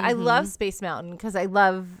sick. But I love Space Mountain because I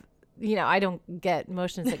love... I don't get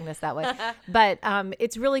motion sickness that way, but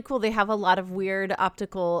it's really cool. They have a lot of weird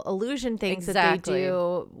optical illusion things that they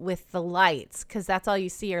do with the lights, because that's all you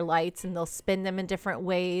see are lights, and they'll spin them in different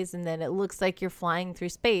ways, and then it looks like you're flying through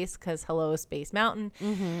space because hello, Space Mountain.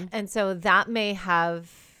 And so that may have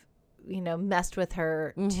messed with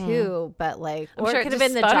her too, but like, or it could have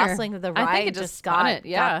been the jostling of the ride. I think it just got it.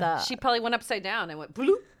 Yeah, she probably went upside down and went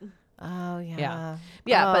bloop. Oh, yeah.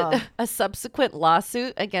 But a subsequent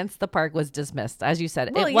lawsuit against the park was dismissed. As you said,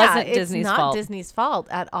 it wasn't Disney's fault. It's not Disney's fault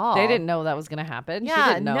at all. They didn't know that was going to happen. Yeah,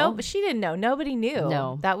 she didn't know. No, she didn't know. Nobody knew.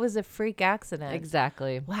 No. That was a freak accident.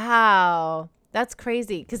 Exactly. Wow. That's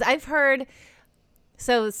crazy. Because I've heard...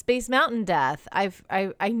 So Space Mountain death,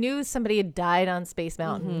 I knew somebody had died on Space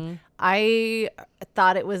Mountain. I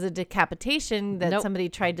thought it was a decapitation that somebody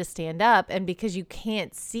tried to stand up, and because you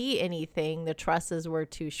can't see anything, the trusses were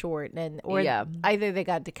too short, either they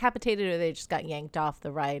got decapitated or they just got yanked off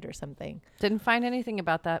the ride or something. Didn't find anything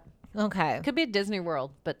about that. Okay, could be a Disney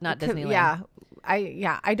World, but not Disneyland.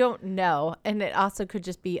 I don't know, and it also could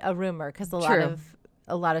just be a rumor because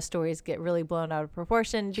a lot of stories get really blown out of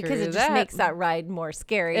proportion because it just makes that ride more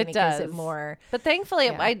scary. It does. Gives it more. But thankfully,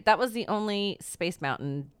 that was the only Space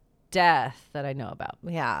Mountain death that I know about.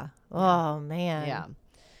 Yeah. Oh, man. Yeah.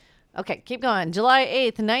 Okay, keep going. July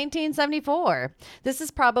 8th, 1974. This is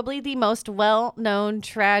probably the most well-known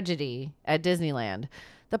tragedy at Disneyland.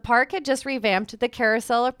 The park had just revamped the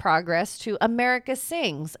Carousel of Progress to America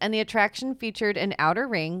Sings, and the attraction featured an outer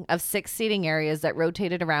ring of 6 seating areas that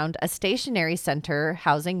rotated around a stationary center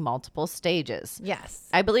housing multiple stages. Yes.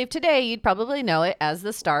 I believe today you'd probably know it as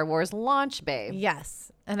the Star Wars Launch Bay.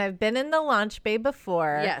 Yes. And I've been in the Launch Bay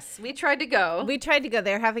before. Yes, we tried to go.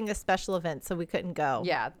 They're having a special event, so we couldn't go.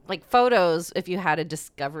 Yeah, like photos if you had a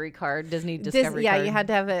Discovery card, Disney Discovery card. Yeah, you had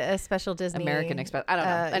to have a special Disney. American Express. I don't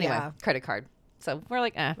know. Anyway, credit card. So we're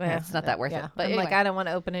like, it's not that worth it. But I'm anyway. like, I don't want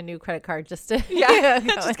to open a new credit card just to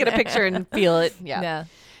just get a picture and feel it. Yeah.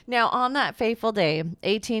 Now, on that fateful day,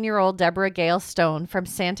 18-year-old Deborah Gail Stone from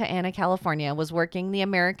Santa Ana, California, was working the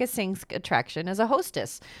America Sings attraction as a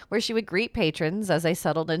hostess, where she would greet patrons as they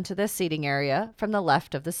settled into the seating area from the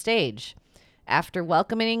left of the stage. After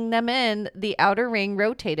welcoming them in, the outer ring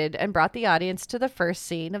rotated and brought the audience to the first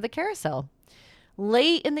scene of the carousel.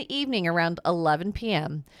 Late in the evening, around 11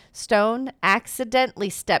 p.m., Stone accidentally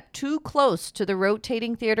stepped too close to the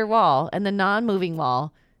rotating theater wall and the non-moving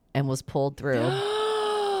wall and was pulled through.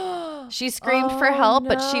 She screamed for help,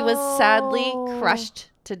 but she was sadly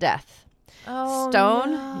crushed to death.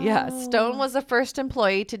 Stone was the first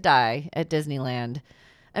employee to die at Disneyland.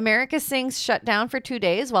 America Sings shut down for 2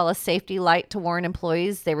 days while a safety light to warn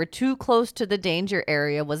employees they were too close to the danger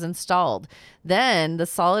area was installed. Then the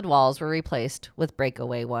solid walls were replaced with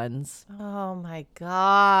breakaway ones. Oh my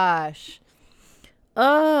gosh.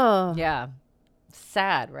 Oh. Yeah.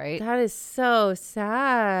 Sad, right? That is so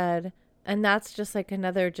sad. And that's just like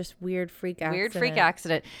another just weird freak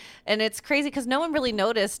accident. And it's crazy because no one really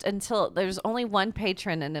noticed until there's only one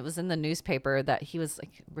patron, and it was in the newspaper that he was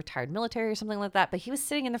like retired military or something like that. But he was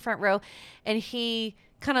sitting in the front row, and he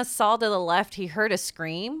kind of saw to the left. He heard a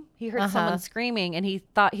scream. He heard someone screaming, and he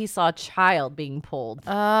thought he saw a child being pulled.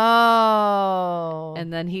 Oh.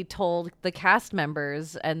 And then he told the cast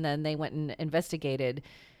members, and then they went and investigated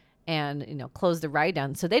and closed the ride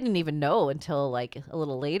down. So they didn't even know until like a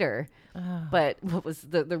little later. But what was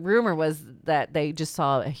the rumor was that they just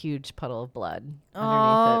saw a huge puddle of blood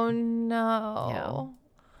underneath it. No. Yeah.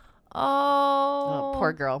 Oh,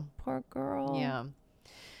 poor girl. Yeah.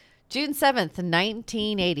 June 7th,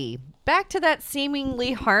 1980. Back to that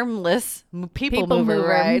seemingly harmless people mover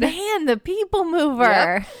ride. Man, the people mover.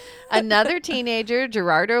 Yep. Another teenager,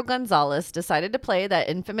 Gerardo Gonzalez, decided to play that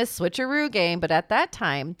infamous switcheroo game, but at that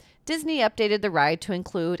time, Disney updated the ride to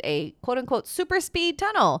include a quote-unquote super speed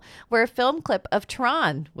tunnel where a film clip of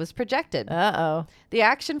Tron was projected. Uh-oh. The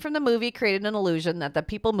action from the movie created an illusion that the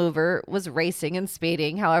people mover was racing and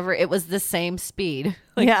speeding. However, it was the same speed,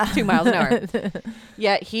 2 miles an hour.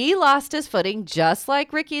 Yet he lost his footing just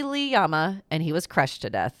like Ricky Lee Yama, and he was crushed to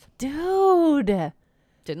death. Dude.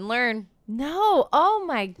 Didn't learn. No. Oh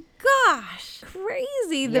my gosh.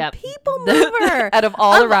 Crazy. The Yep. people mover. Out of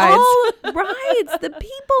all the rides. All rides. The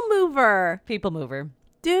people mover. People mover.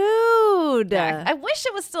 Dude. Yeah, I wish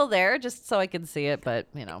it was still there just so I could see it, but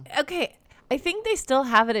Okay. I think they still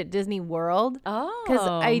have it at Disney World. Oh. Because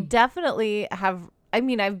I definitely have. I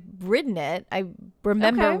mean, I've ridden it. I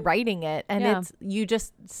remember riding it, and it's you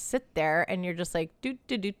just sit there and you're just like do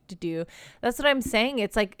do do do do. That's what I'm saying.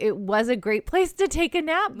 It's like it was a great place to take a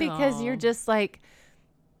nap because you're just like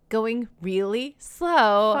going really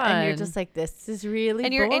slow, and you're just like, this is really.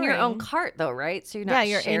 And you're boring. in your own cart though, right? So you're not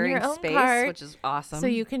sharing in your own space, cart, which is awesome. So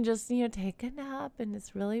you can just take a nap, and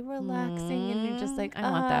it's really relaxing, and you're just like, I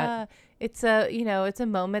want that. It's a it's a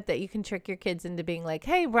moment that you can trick your kids into being like,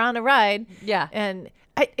 hey, we're on a ride. Yeah. And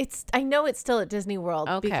I know it's still at Disney World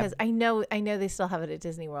because I know they still have it at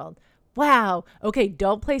Disney World. Wow. Okay,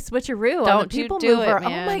 don't play switcheroo on the people mover. It,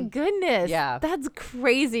 man. Oh my goodness. Yeah. That's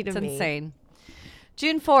crazy to me. It's insane.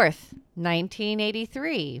 June 4th,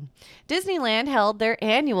 1983. Disneyland held their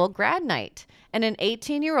annual grad night, and an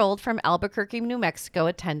 18-year-old from Albuquerque, New Mexico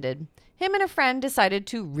attended. Him and a friend decided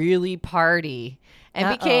to really party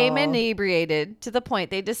and became inebriated to the point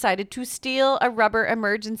they decided to steal a rubber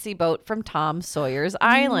emergency boat from Tom Sawyer's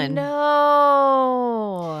Island.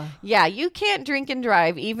 No. Yeah, you can't drink and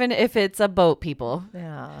drive even if it's a boat, people.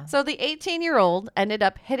 Yeah. So the 18-year-old ended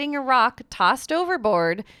up hitting a rock tossed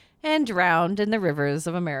overboard and drowned in the rivers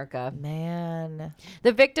of America. Man.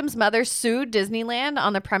 The victim's mother sued Disneyland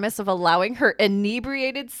on the premise of allowing her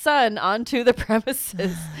inebriated son onto the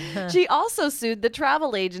premises. She also sued the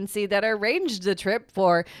travel agency that arranged the trip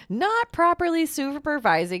for not properly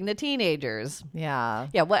supervising the teenagers. Yeah.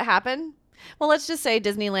 Yeah, what happened? Well, let's just say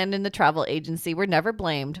Disneyland and the travel agency were never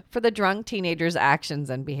blamed for the drunk teenager's actions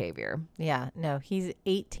and behavior. Yeah. No, he's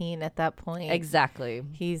 18 at that point. Exactly.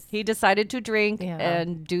 He decided to drink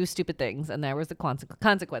and do stupid things, and there was the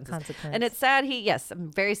consequences. And it's sad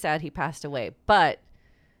I'm very sad he passed away, but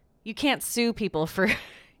you can't sue people for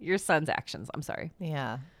your son's actions. I'm sorry.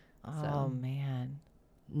 Yeah. Oh, man.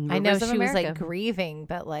 Rivers I know of she was America. like grieving,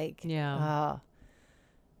 but like, dude.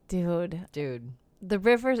 The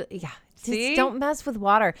rivers, See? Just don't mess with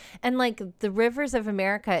water. And like the rivers of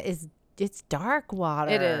America it's dark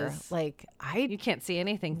water. It is. Like you can't see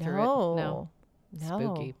anything through it. No.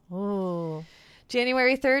 Spooky. Oh.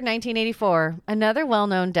 January 3rd, 1984. Another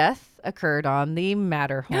well-known death occurred on the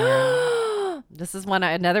Matterhorn. This is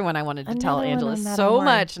another one I wanted to tell Angela so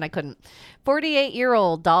much, and I couldn't.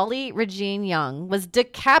 48-year-old Dolly Regine Young was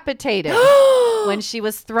decapitated when she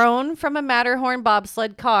was thrown from a Matterhorn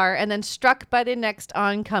bobsled car and then struck by the next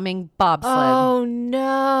oncoming bobsled. Oh,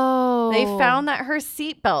 no. They found that her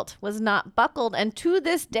seatbelt was not buckled, and to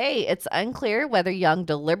this day, it's unclear whether Young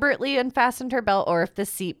deliberately unfastened her belt or if the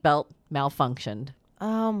seatbelt malfunctioned.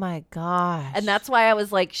 Oh my gosh. And that's why I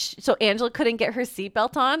was like, so Angela couldn't get her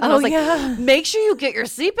seatbelt on. And I was like, make sure you get your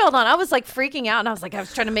seatbelt on. I was like freaking out, and I was like, I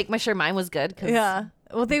was trying to make sure mine was good. Yeah.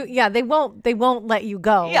 Well, they won't let you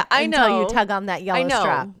go. Yeah, I know. Until you tug on that yellow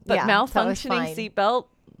strap. But malfunctioning seatbelt,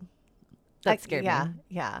 that scared me.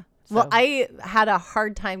 Yeah. So. Well, I had a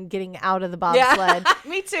hard time getting out of the bobsled.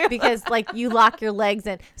 Me too. Because like you lock your legs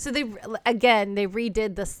in. So they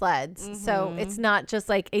redid the sleds. Mm-hmm. So it's not just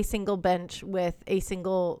like a single bench with a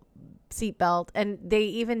single seatbelt. And they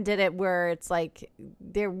even did it where it's like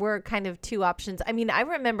there were kind of two options. I mean, I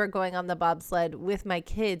remember going on the bobsled with my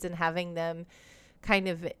kids and having them kind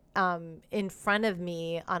of in front of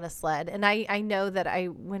me on a sled. And I know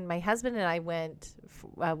that when my husband and I went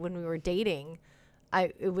when we were dating,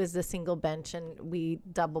 it was a single bench and we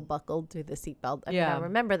double buckled through the seatbelt. I mean, I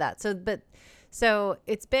remember that. So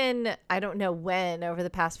it's been, I don't know when over the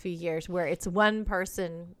past few years where it's one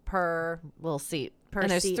person per little seat. Per and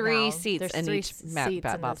there's seat three now. seats There's in three each seats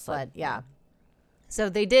in the sled. Yeah. So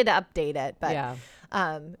they did update it, but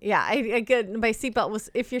I could, my seatbelt was,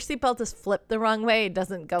 if your seatbelt is flipped the wrong way, it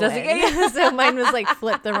doesn't go in. So mine was like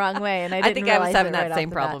flipped the wrong way, and I think I was having that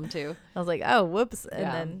same problem too. I was like, oh, whoops. And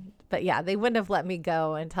then, but they wouldn't have let me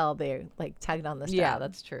go until they like tugged on the strap. Yeah,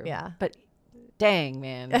 that's true. Yeah. But dang,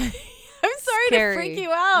 man. I'm sorry to freak you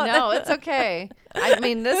out. No, it's okay. I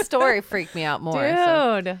mean, this story freaked me out more. Dude.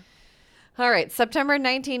 So. All right, September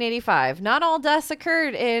 1985. Not all deaths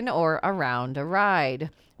occurred in or around a ride.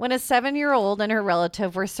 When a 7-year-old and her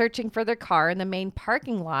relative were searching for their car in the main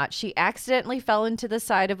parking lot, she accidentally fell into the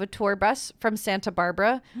side of a tour bus from Santa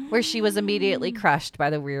Barbara, where she was immediately crushed by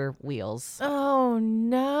the rear wheels. Oh,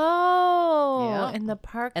 no. Yeah. In the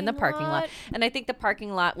parking lot? And I think the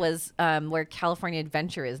parking lot was where California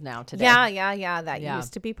Adventure is now today. Yeah. That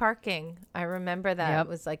used to be parking. I remember that. Yep. It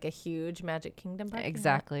was like a huge Magic Kingdom parking lot.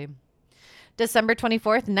 Exactly. December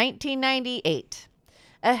 24th, 1998.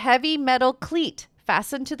 A heavy metal cleat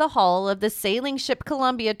fastened to the hull of the sailing ship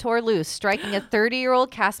Columbia tore loose, striking a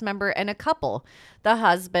 30-year-old cast member and a couple. The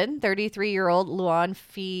husband, 33-year-old Luan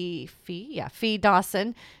Fee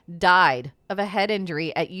Dawson, died of a head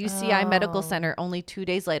injury at UCI Medical Center only 2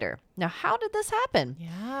 days later. Now, how did this happen?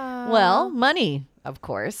 Yeah. Well, money, of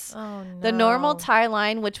course. Oh, no. The normal tie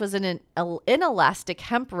line, which was an inelastic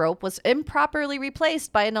hemp rope, was improperly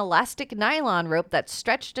replaced by an elastic nylon rope that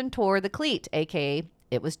stretched and tore the cleat, a.k.a.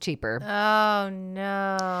 it was cheaper. Oh,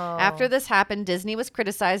 no. After this happened, Disney was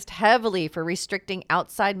criticized heavily for restricting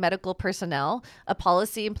outside medical personnel, a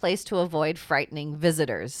policy in place to avoid frightening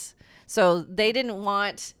visitors. So they didn't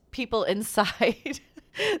want people inside.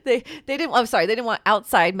 They didn't want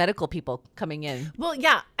outside medical people coming in. Well,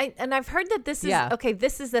 yeah. I've heard that this is, okay,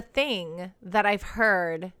 this is a thing that I've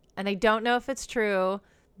heard, and I don't know if it's true,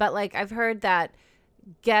 but like I've heard that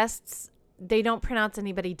guests, they don't pronounce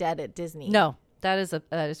anybody dead at Disney. No. It's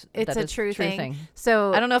a true thing.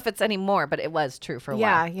 So I don't know if it's anymore, but it was true for a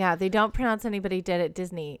while. Yeah. They don't pronounce anybody dead at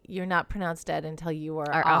Disney. You're not pronounced dead until you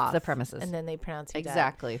are off the premises, and then they pronounce you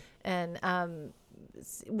exactly. dead. And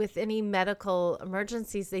with any medical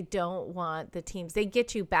emergencies, they don't want the teams. They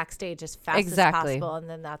get you backstage as fast as possible, and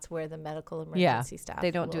then that's where the medical emergency staff. They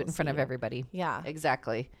don't do it in front of everybody. Yeah,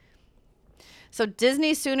 exactly. So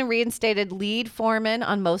Disney soon reinstated lead foremen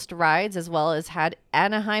on most rides, as well as had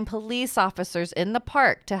Anaheim police officers in the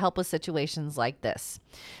park to help with situations like this.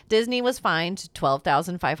 Disney was fined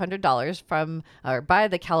 $12,500 by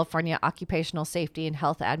the California Occupational Safety and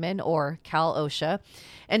Health Admin, or Cal OSHA,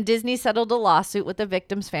 and Disney settled a lawsuit with the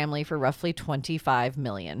victim's family for roughly $25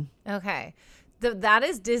 million. Okay. That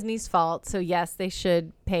is Disney's fault. So yes, they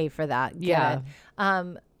should pay for that. Get it.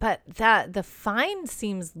 But the fine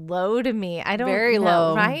seems low to me. I don't Very know,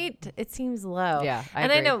 low, right? It seems low. Yeah,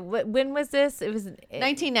 I know. When was this? It was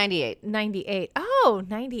 1998. 98. Oh,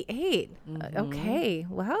 98. Okay.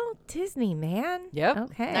 Well, Disney, man. Yep.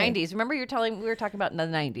 Okay. 90s. Remember we were talking about in the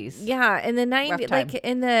 90s. Yeah, in the 90s, time. like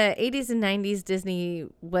in the 80s and 90s, Disney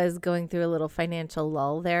was going through a little financial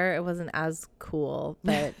lull there. It wasn't as cool,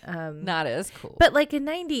 but not as cool. But like in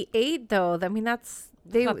 98 though, I mean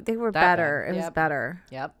they were better. It was better.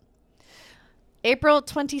 Yep. April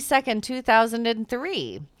 22nd,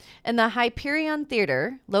 2003. In the Hyperion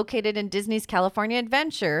Theater, located in Disney's California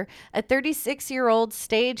Adventure, a 36-year-old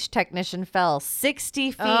stage technician fell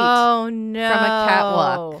 60 feet from a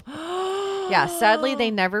catwalk. Yeah, sadly, they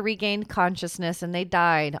never regained consciousness and they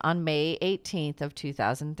died on May 18th of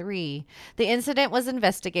 2003. The incident was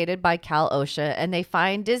investigated by Cal OSHA and they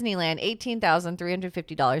fined Disneyland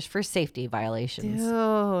 $18,350 for safety violations.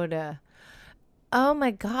 Dude. Oh my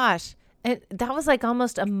gosh. And that was like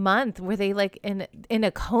almost a month. Were they like in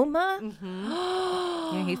a coma?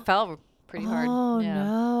 Mm-hmm. Yeah, he fell pretty hard. Oh,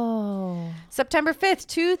 no. September 5th,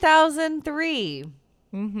 2003.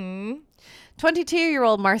 Mm-hmm.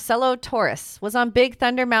 22-year-old Marcelo Torres was on Big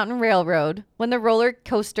Thunder Mountain Railroad when the roller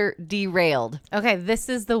coaster derailed. Okay, this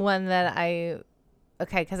is the one that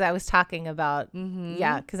because I was talking about,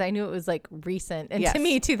 yeah, because I knew it was like recent. And to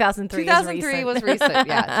me, 2003 was recent.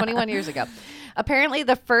 Yeah, 21 years ago. Apparently,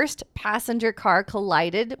 the first passenger car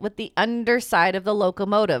collided with the underside of the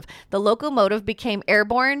locomotive. The locomotive became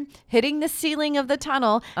airborne, hitting the ceiling of the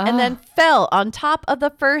tunnel, and then fell on top of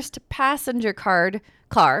the first passenger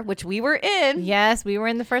car, which we were in. Yes, we were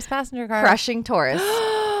in the first passenger car. Crushing Torres.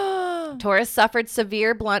 Torres suffered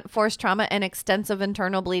severe blunt force trauma and extensive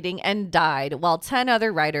internal bleeding and died, while 10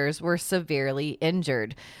 other riders were severely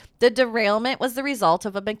injured. The derailment was the result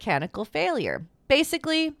of a mechanical failure.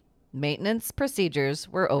 Basically, maintenance procedures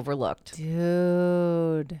were overlooked.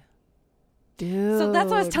 Dude. So that's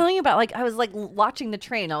what I was telling you about. Like, I was like watching the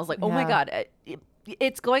train. I was like, oh my God,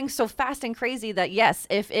 it's going so fast and crazy that yes,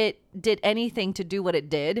 if it did anything to do what it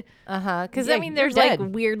did. Because I mean, there's like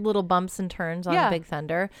weird little bumps and turns on Big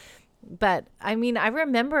Thunder. But I mean, I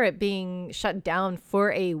remember it being shut down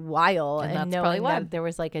for a while and knowing that there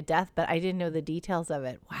was like a death, but I didn't know the details of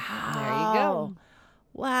it. Wow. There you go.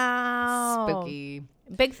 Wow. Spooky.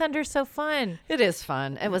 Big Thunder's so fun. It is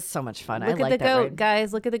fun. It was so much fun. Look at the goat,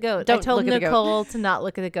 guys. Look at the goat. I told Nicole to not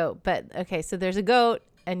look at the goat. But okay, so there's a goat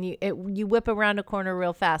and you whip around a corner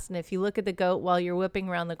real fast. And if you look at the goat while you're whipping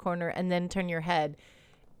around the corner and then turn your head,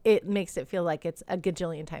 it makes it feel like it's a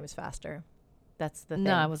gajillion times faster. That's the thing.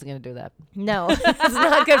 No, I wasn't going to do that. No, it's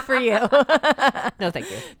not good for you. No, thank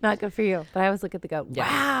you. Not good for you. But I always look at the goat.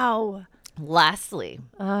 Yeah. Wow. Lastly,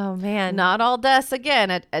 oh man, not all deaths again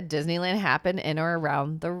at Disneyland happen in or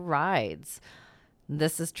around the rides.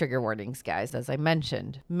 This is trigger warnings, guys. As I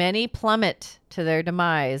mentioned, many plummet to their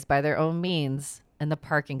demise by their own means, and the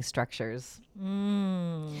parking structures.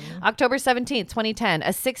 October 17th, 2010, a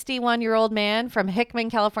 61-year-old man from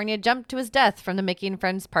Hickman, California, jumped to his death from the Mickey and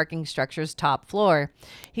Friends parking structure's top floor.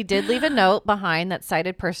 He did leave a note behind that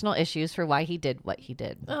cited personal issues for why he did what he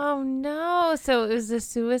did. Oh, no. So it was a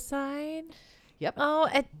suicide? Yep. Oh,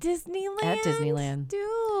 at Disneyland? At Disneyland.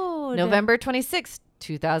 Dude. November 26th,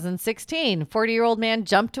 2016, 40-year-old man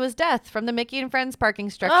jumped to his death from the Mickey and Friends parking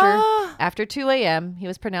structure. After 2 a.m., he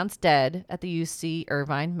was pronounced dead at the UC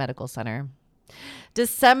Irvine Medical Center.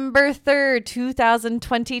 December 3rd,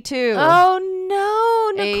 2022. Oh,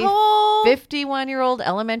 no, Nicole. A 51-year-old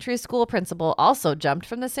elementary school principal also jumped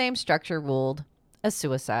from the same structure, ruled a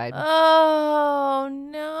suicide. Oh,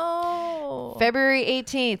 no. February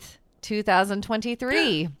 18th,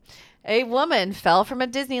 2023. A woman fell from a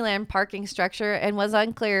Disneyland parking structure and was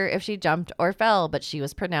unclear if she jumped or fell, but she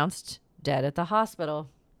was pronounced dead at the hospital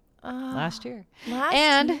last year.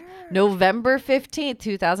 November 15th,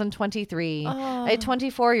 2023, a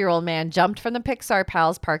 24-year-old man jumped from the Pixar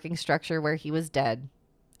Pals parking structure where he was dead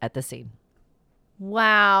at the scene.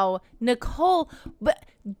 Wow. Nicole, but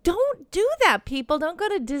don't do that, people. Don't go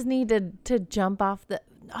to Disney to jump off the...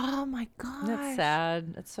 Oh, my God. That's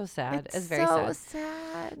sad. That's so sad. It's very so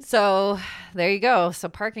sad. So there you go. So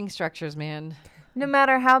parking structures, man. No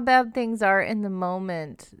matter how bad things are in the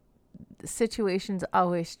moment, situations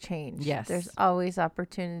always change. Yes. There's always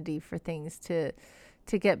opportunity for things to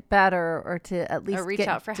get better or to at least reach get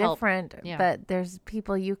out for different. help. Yeah. But there's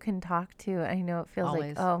people you can talk to. I know it feels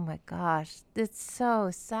Always. like, oh my gosh, it's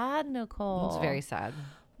so sad, Nicole. It's very sad.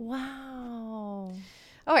 Wow.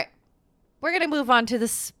 All right. We're going to move on to the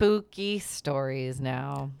spooky stories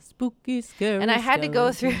now. Spooky, scary. And I had to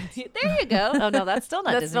go through. There you go. Oh, no, that's still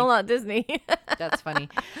not That's Disney. still not Disney. That's funny.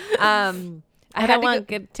 I don't want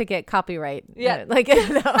to get copyright. Yeah. Like,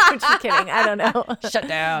 no, I'm just kidding. I don't know. Shut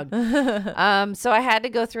down. So I had to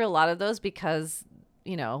go through a lot of those because,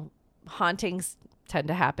 hauntings tend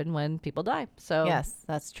to happen when people die. So yes,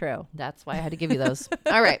 that's true. That's why I had to give you those.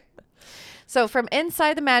 All right. So from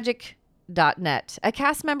InsideTheMagic.net, a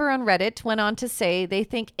cast member on Reddit went on to say they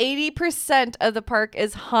think 80% of the park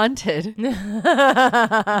is haunted,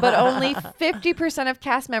 but only 50% of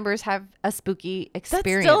cast members have a spooky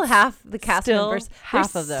experience. That's still half the cast members.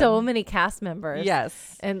 Half There's of them. So many cast members.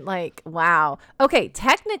 Yes. And wow. Okay,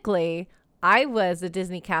 technically, I was a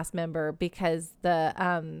Disney cast member because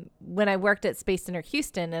when I worked at Space Center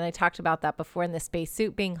Houston, and I talked about that before in the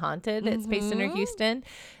spacesuit being haunted at Space Center Houston.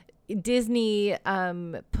 Disney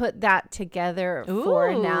put that together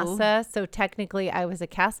for NASA. So technically I was a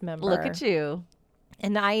cast member. Look at you.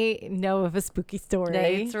 And I know of a spooky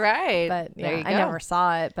story. That's right. But there you go. I never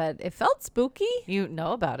saw it, but it felt spooky. You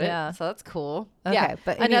know about it. Yeah. So that's cool. Okay, yeah.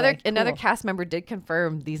 but another cool. cast member did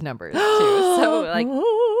confirm these numbers too. So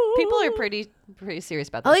people are pretty serious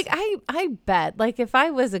about this. Like I bet if I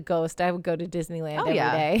was a ghost, I would go to Disneyland every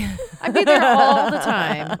day. I'd be there all the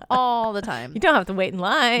time. All the time. You don't have to wait in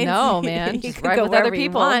line. No, man. You just can ride go with other wherever you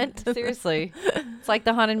people. want. Seriously. It's like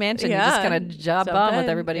the Haunted Mansion. You just kind of jump on with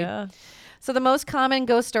everybody. Yeah. So the most common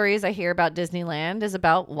ghost stories I hear about Disneyland is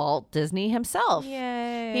about Walt Disney himself.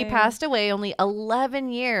 Yay. He passed away only 11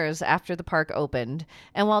 years after the park opened.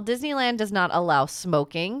 And while Disneyland does not allow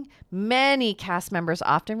smoking, many cast members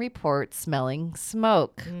often report smelling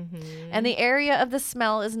smoke. And the area of the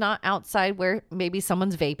smell is not outside where maybe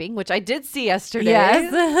someone's vaping, which I did see yesterday.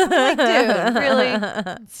 Yes. I'm like, dude, really?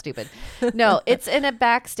 Stupid. No, it's in a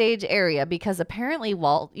backstage area because apparently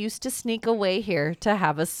Walt used to sneak away here to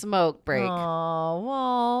have a smoke break. Oh,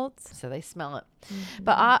 Walt. So they smell it.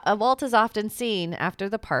 But Walt is often seen after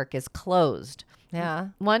the park is closed. Yeah.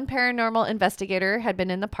 One paranormal investigator had been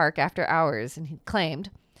in the park after hours, and he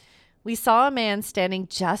claimed, "We saw a man standing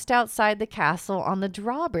just outside the castle on the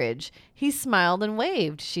drawbridge. He smiled and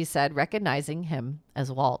waved," she said, recognizing him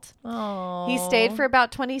as Walt. Oh. He stayed for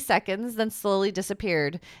about 20 seconds, then slowly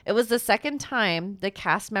disappeared. It was the second time the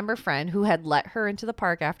cast member friend who had let her into the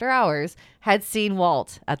park after hours had seen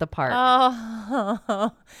Walt at the park.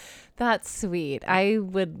 Oh, that's sweet. I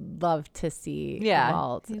would love to see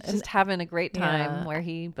Walt. He's just having a great time where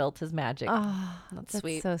he built his magic. Oh, that's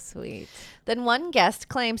sweet. So sweet. Then one guest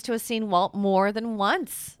claims to have seen Walt more than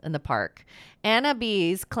once in the park. Anna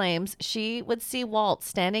Bees claims she would see Walt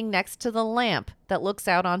standing next to the lamp that looks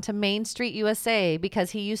out onto Main Street, USA,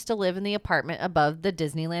 because he used to live in the apartment above the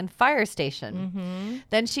Disneyland fire station.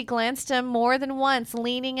 Then she glanced him more than once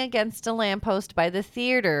leaning against a lamppost by the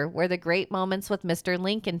theater where the Great Moments with Mr.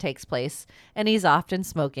 Lincoln takes place, and he's often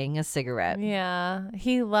smoking a cigarette. Yeah,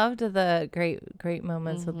 he loved the great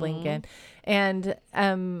moments with Lincoln. And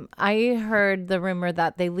I heard the rumor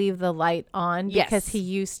that they leave the light on because it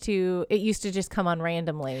used to it just come on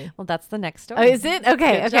randomly? Well, that's the next story. Oh, is it?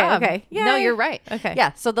 Okay. Good job. Okay. Yeah. No, you're right. Okay.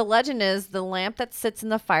 Yeah. So the legend is the lamp that sits in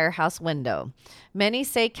the firehouse window. Many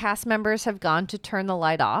say cast members have gone to turn the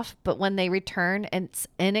light off, but when they return, it's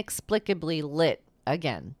inexplicably lit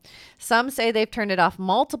again. Some say they've turned it off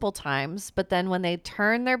multiple times, but then when they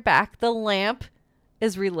turn their back, the lamp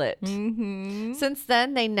is relit. Mm-hmm. Since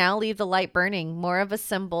then, they now leave the light burning, more of a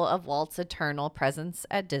symbol of Walt's eternal presence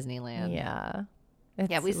at Disneyland. Yeah.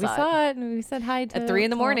 We saw it. And we said hi to at 3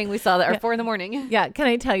 a.m. We saw that, or 4 a.m. Yeah. Can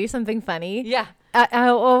I tell you something funny? Yeah. I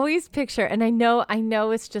always picture, and I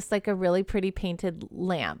know it's just like a really pretty painted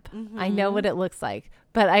lamp. Mm-hmm. I know what it looks like,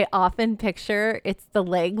 but I often picture it's the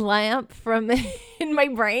leg lamp from in my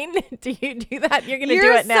brain. Do you do that? You're going to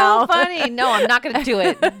do it now. You're so funny. No, I'm not going to do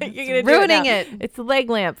it. You're gonna ruining it. It's the leg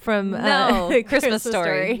lamp from Christmas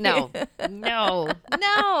Story. No.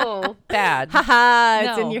 Bad. Haha,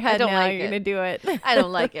 it's in your head now. Like You're going to do it. I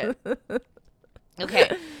don't like it. Okay,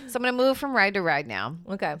 so I'm going to move from ride to ride now.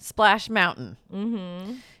 Okay. Splash Mountain.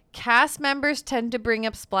 Mm-hmm. Cast members tend to bring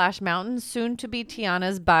up Splash Mountain, soon to be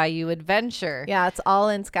Tiana's Bayou Adventure. Yeah, it's all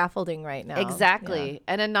in scaffolding right now. Exactly.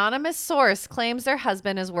 Yeah. An anonymous source claims their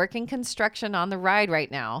husband is working construction on the ride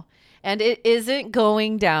right now, and it isn't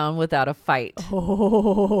going down without a fight.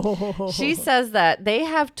 Oh. She says that they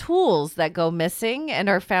have tools that go missing and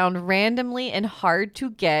are found randomly in hard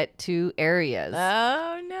to get to areas.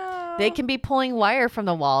 Oh, no. They can be pulling wire from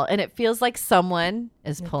the wall, and it feels like someone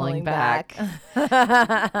is pulling back.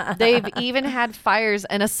 They've even had fires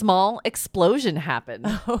and a small explosion happen.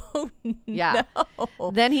 Oh, yeah.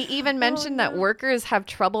 No. Then he even mentioned that workers have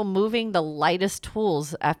trouble moving the lightest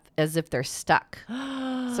tools as if they're stuck.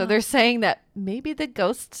 So they're saying that maybe the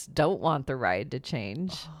ghosts don't want the ride to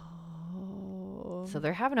change. Oh. So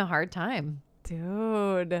they're having a hard time.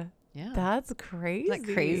 Dude. Yeah. That's crazy. Isn't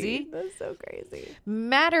that crazy? That's so crazy.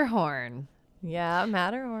 Matterhorn. Yeah,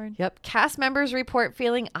 Matterhorn. Yep. Cast members report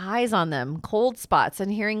feeling eyes on them, cold spots,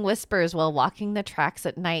 and hearing whispers while walking the tracks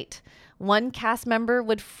at night. One cast member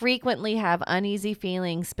would frequently have uneasy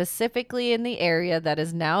feelings, specifically in the area that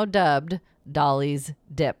is now dubbed Dolly's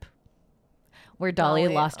Dip, where Dolly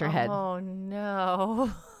lost her head. Oh,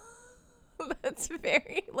 no. That's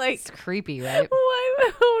very, it's creepy, right?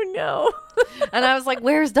 Why? Oh, no. And I was like,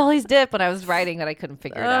 where's Dolly's Dip? When I was writing that, I couldn't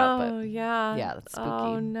figure it out. But yeah. Yeah, that's spooky.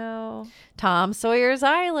 Oh, no. Tom Sawyer's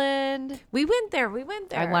Island. We went there.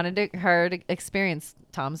 I wanted her to experience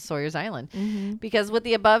Tom Sawyer's Island. Mm-hmm. Because with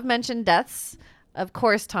the above mentioned deaths, of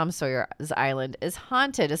course, Tom Sawyer's Island is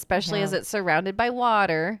haunted, especially as it's surrounded by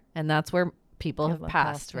water. And that's where people have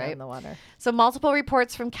passed, right? In the water. So multiple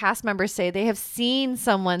reports from cast members say they have seen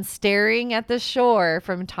someone staring at the shore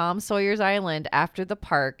from Tom Sawyer's Island after the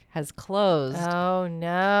park has closed. Oh,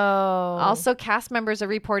 no. Also, cast members have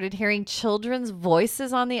reported hearing children's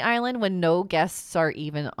voices on the island when no guests are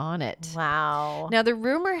even on it. Wow. Now, the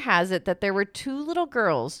rumor has it that there were 2 little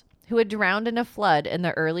girls who had drowned in a flood in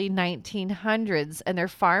the early 1900s, and their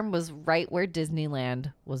farm was right where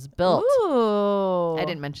Disneyland was built. Ooh. I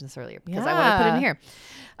didn't mention this earlier because I want to put it in here.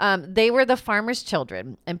 They were the farmers'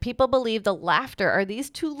 children, and people believe the laughter are these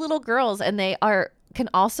 2 little girls, and they can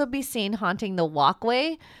also be seen haunting the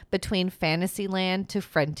walkway between Fantasyland to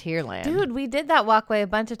Frontierland. Dude, we did that walkway a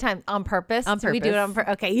bunch of times on purpose. On Did we purpose. do it on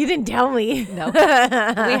purpose? Okay, you didn't tell me. No, we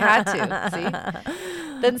had to. See?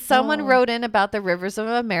 Then someone wrote in about the Rivers of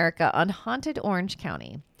America on Haunted Orange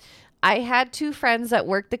County. I had 2 friends that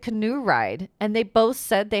worked the canoe ride, and they both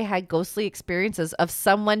said they had ghostly experiences of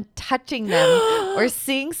someone touching them or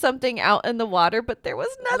seeing something out in the water, but there was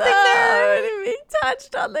nothing there. To be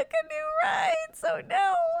touched on the canoe rides. Oh,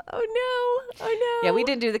 no. Oh, no. Oh, no. Yeah, we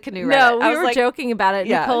didn't do the canoe ride. No, I we was were joking about it.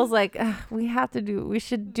 Yeah. Nicole's like, we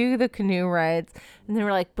should do the canoe rides. And then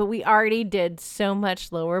we're like, but we already did so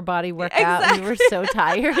much lower body workout. Exactly. And we were so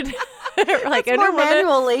tired. We're like, It's more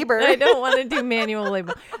manual labor. I don't want to do manual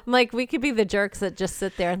labor. I'm like, we could be the jerks that just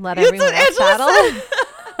sit there and let everyone else paddle.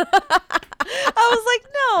 I was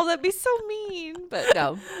like, no, that'd be so mean. But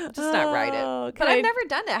no, just not ride it. But I've never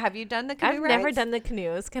done it. Have you done the canoe I've rides? never done the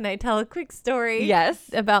canoes. Can I tell a quick story? Yes.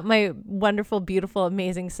 About my wonderful, beautiful,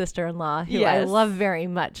 amazing sister-in-law who I love very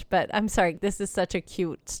much. But I'm sorry, this is such a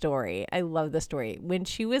cute story. I love the story. When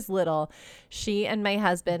she was little, she and my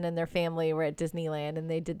husband and their family were at Disneyland and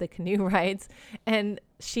they did the canoe rides. And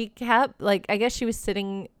she kept, I guess she was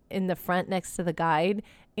sitting in the front next to the guide,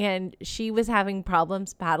 and she was having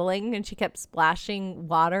problems paddling, and she kept splashing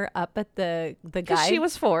water up at the guide. She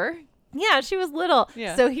was 4. Yeah, she was little.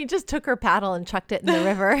 Yeah. So he just took her paddle and chucked it in the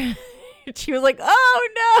river. She was like, oh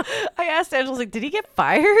no. I asked Angela, like, did he get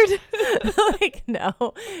fired? Like, no.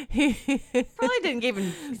 Probably didn't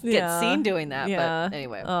even get seen doing that. Yeah. But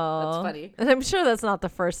anyway, that's funny. And I'm sure that's not the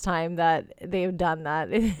first time that they've done that.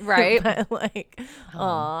 Right. But like,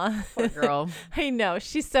 aw. Poor girl. I know.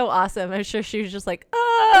 She's so awesome. I'm sure she was just like,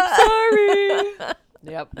 I'm sorry.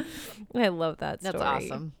 Yep. I love that story. That's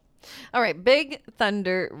awesome. All right. Big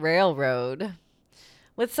Thunder Railroad.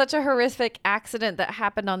 With such a horrific accident that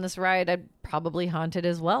happened on this ride, I'd probably haunt it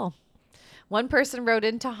as well. One person wrote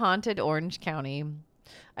into Haunted Orange County.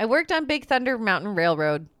 I worked on Big Thunder Mountain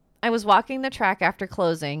Railroad. I was walking the track after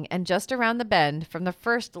closing, and just around the bend from the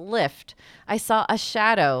first lift, I saw a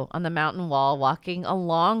shadow on the mountain wall walking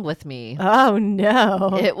along with me. Oh,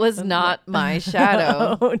 no. It was not my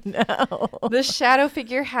shadow. Oh, no. The shadow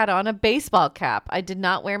figure had on a baseball cap. I did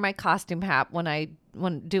not wear my costume hat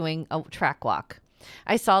when doing a track walk.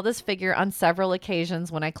 I saw this figure on several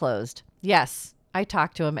occasions when I closed. Yes, I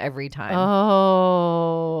talked to him every time.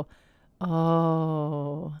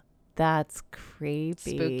 Oh, that's creepy.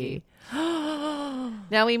 Spooky.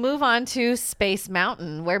 Now we move on to Space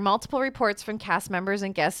Mountain, where multiple reports from cast members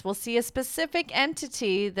and guests will see a specific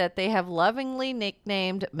entity that they have lovingly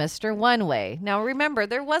nicknamed Mr. One Way. Now remember,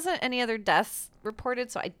 there wasn't any other deaths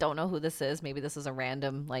reported, so I don't know who this is. Maybe this is a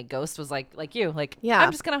random ghost was like you, yeah,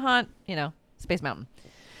 I'm just gonna haunt, Space Mountain.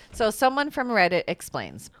 So someone from Reddit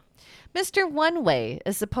explains. Mr. One Way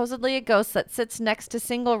is supposedly a ghost that sits next to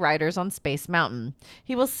single riders on Space Mountain.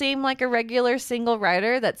 He will seem like a regular single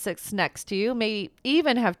rider that sits next to you, may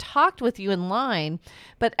even have talked with you in line,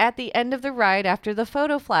 but at the end of the ride after the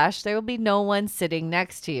photo flash, there will be no one sitting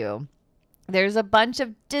next to you. There's a bunch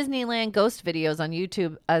of Disneyland ghost videos on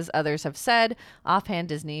YouTube, as others have said. Offhand,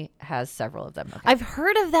 Disney has several of them. Okay. I've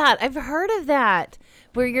heard of that.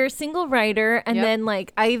 Where you're a single rider and then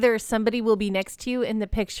either somebody will be next to you in the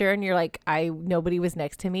picture and you're like, nobody was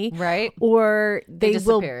next to me. Right. Or they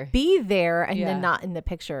will disappear. be there and then not in the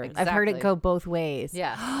picture. Exactly. I've heard it go both ways.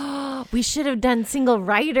 Yeah. We should have done single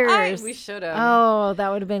riders. We should have. Oh, that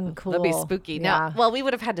would have been cool. That'd be spooky. Yeah. Now, we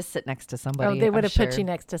would have had to sit next to somebody. Oh, they would have sure. put you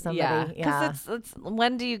next to somebody. Yeah. Because it's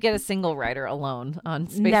when do you get a single rider alone on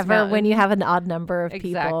Space Never Mountain? when you have an odd number of people.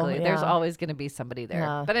 Exactly. Yeah. There's always going to be somebody there.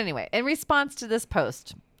 Yeah. But anyway, in response to this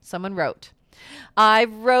post, someone wrote,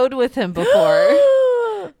 I've rode with him before.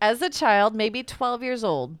 As a child, maybe 12 years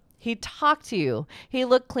old. He talked to you. He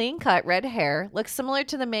looked clean cut, red hair, looked similar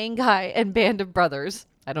to the main guy in Band of Brothers.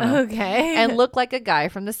 I don't know. Okay. And looked like a guy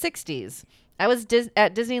from the 60s. I was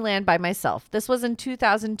at Disneyland by myself. This was in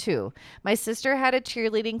 2002. My sister had a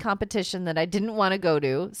cheerleading competition that I didn't want to go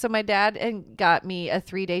to, so my dad got me a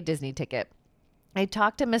 3-day Disney ticket. I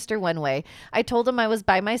talked to Mr. One Way. I told him I was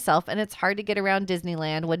by myself and it's hard to get around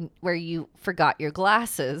Disneyland where you forgot your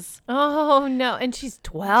glasses. Oh, no. And she's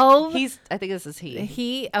 12? I think this is he.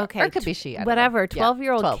 He? Okay. Or it could be she. I don't Whatever. know.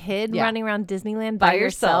 12-year-old kid running around Disneyland by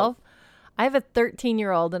yourself. I have a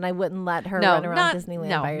 13-year-old and I wouldn't let her run around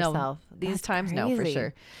Disneyland by herself. These times, crazy. no, for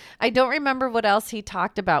sure. I don't remember what else he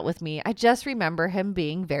talked about with me. I just remember him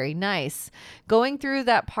being very nice. Going through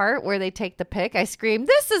that part where they take the pic, I screamed,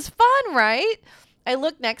 "This is fun, right?" I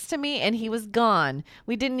looked next to me and he was gone.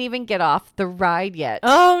 We didn't even get off the ride yet.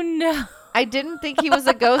 Oh, no. I didn't think he was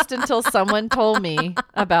a ghost until someone told me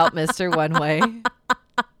about Mr. One Way.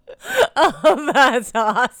 Oh, that's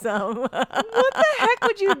awesome. What the heck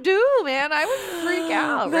would you do, man? I would freak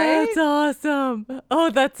out, right? That's awesome.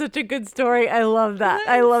 Oh, that's such a good story. I love that.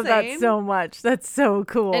 I love that so much. That's so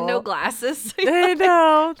cool. And no glasses. I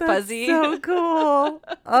know. That's Fuzzy. so cool.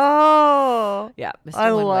 Oh. Yeah. Mr.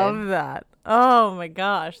 I One love Way. that. Oh my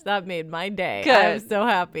gosh, that made my day. Good. I'm so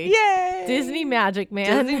happy. Yay! Disney magic,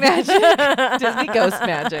 man. Disney magic. Disney ghost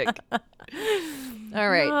magic. All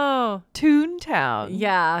right. Oh. Toontown.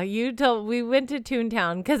 Yeah, we went to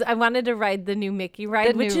Toontown because I wanted to ride the new Mickey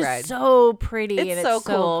ride, which is ride. so pretty. It's and so it's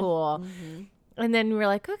cool. so cool. Mm-hmm. And then we're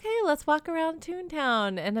like, okay, let's walk around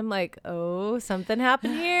Toontown. And I'm like, oh, something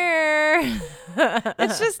happened here.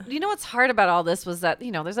 It's just, what's hard about all this was that,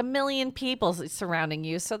 there's a million people surrounding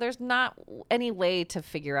you. So there's not any way to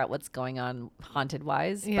figure out what's going on haunted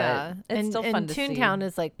wise. Yeah. But it's still fun to see. And Toontown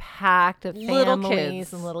is packed of Little families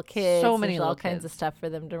kids. and little kids. So many There's all little kinds kids. of stuff for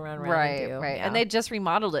them to run around Right, and do. right. Yeah. And they just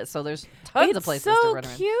remodeled it. So there's tons of places to run around.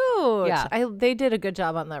 It's so cute. Yeah. They did a good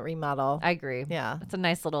job on that remodel. I agree. Yeah. It's a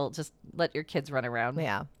nice little, just let your kids run around.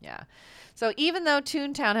 Yeah. Yeah. So even though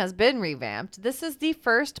Toontown has been revamped, this is the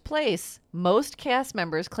first place Most cast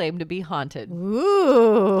members claim to be haunted.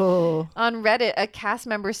 Ooh. On Reddit, a cast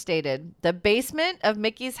member stated, "The basement of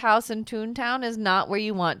Mickey's house in Toontown is not where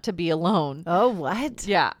you want to be alone." Oh, what?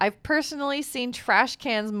 Yeah, I've personally seen trash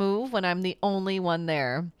cans move when I'm the only one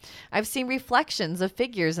there. I've seen reflections of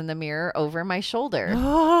figures in the mirror over my shoulder.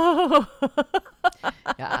 Oh.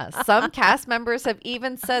 Yeah, some cast members have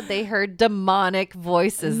even said they heard demonic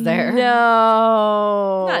voices there.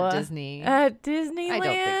 No. Not Disney. At Disneyland? I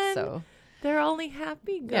don't think so. They're only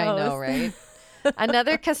happy ghosts. Yeah, I know, right?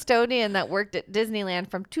 Another custodian that worked at Disneyland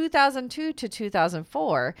from 2002 to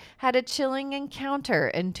 2004 had a chilling encounter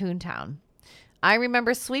in Toontown. I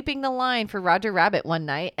remember sweeping the line for Roger Rabbit one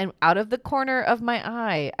night, and out of the corner of my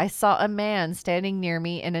eye, I saw a man standing near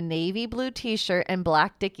me in a navy blue t-shirt and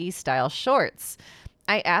black Dickies style shorts.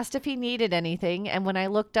 I asked if he needed anything, and when I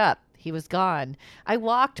looked up, he was gone. I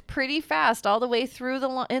walked pretty fast all the way through the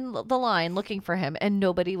line looking for him, and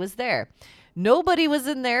nobody was there. Nobody was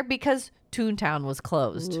in there because Toontown was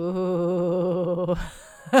closed. Ooh.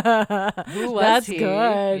 Who was That's he?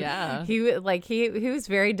 good. Yeah. He was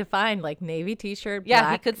very defined, like navy t-shirt. Yeah,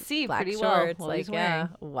 black, he could see black pretty shorts, well. Like, yeah.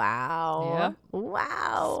 Wow. Yeah.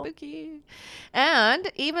 Wow. Spooky. And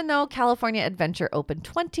even though California Adventure opened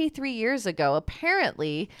 23 years ago,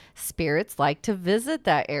 apparently spirits like to visit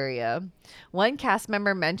that area. One cast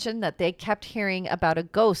member mentioned that they kept hearing about a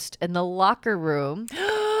ghost in the locker room.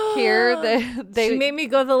 Here, She made me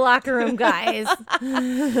go to the locker room, guys.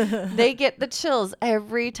 They get the chills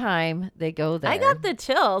every time they go there. I got the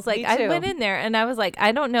chills. Like, Me I too. went in there and I was like,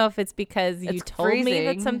 I don't know if it's because you It's told me that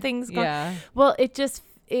freezing. something's going. Yeah. Well, it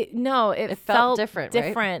felt different,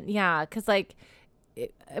 different. Right? Yeah, because like,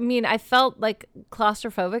 I felt like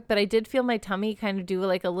claustrophobic, but I did feel my tummy kind of do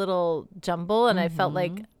like a little jumble, and I felt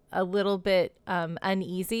like a little bit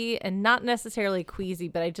uneasy and not necessarily queasy,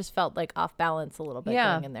 but I just felt like off balance a little bit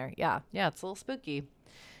going in there. Yeah. Yeah, it's a little spooky.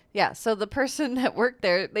 Yeah, so the person that worked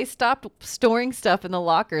there, they stopped storing stuff in the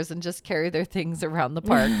lockers and just carry their things around the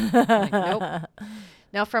park. Like, nope.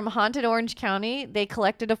 Now, from Haunted Orange County, they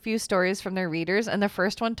collected a few stories from their readers, and the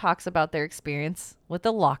first one talks about their experience with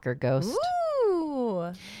the locker ghost.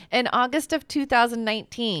 Ooh. In August of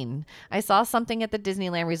 2019, I saw something at the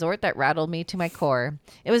Disneyland Resort that rattled me to my core.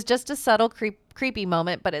 It was just a subtle creepy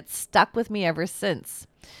moment, but it's stuck with me ever since.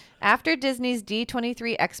 After Disney's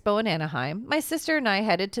D23 Expo in Anaheim, my sister and I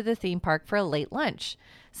headed to the theme park for a late lunch.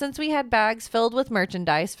 Since we had bags filled with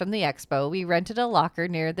merchandise from the expo, we rented a locker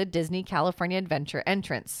near the Disney California Adventure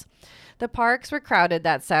entrance. The parks were crowded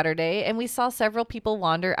that Saturday, and we saw several people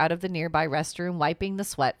wander out of the nearby restroom wiping the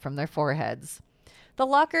sweat from their foreheads. The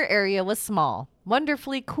locker area was small,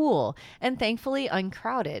 wonderfully cool, and thankfully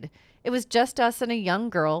uncrowded. It was just us and a young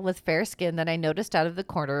girl with fair skin that I noticed out of the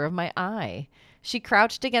corner of my eye. She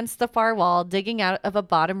crouched against the far wall, digging out of a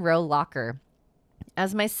bottom row locker.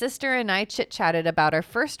 As my sister and I chit-chatted about our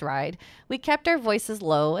first ride, we kept our voices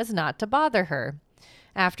low as not to bother her.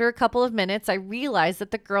 After a couple of minutes, I realized that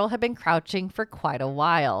the girl had been crouching for quite a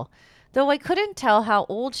while. Though I couldn't tell how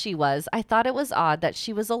old she was, I thought it was odd that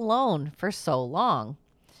she was alone for so long.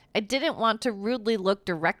 I didn't want to rudely look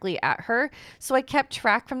directly at her, so I kept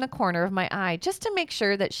track from the corner of my eye just to make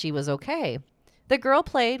sure that she was okay. The girl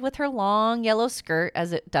played with her long yellow skirt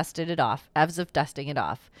as if dusting it off.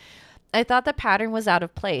 I thought the pattern was out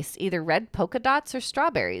of place, either red polka dots or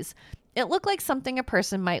strawberries. It looked like something a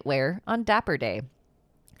person might wear on Dapper Day.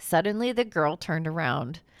 Suddenly, the girl turned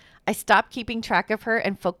around. I stopped keeping track of her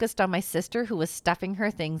and focused on my sister, who was stuffing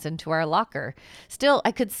her things into our locker. Still,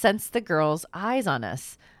 I could sense the girl's eyes on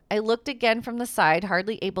us. I looked again from the side,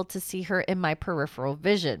 hardly able to see her in my peripheral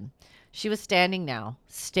vision. She was standing now,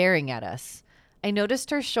 staring at us. I noticed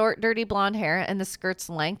her short, dirty blonde hair and the skirt's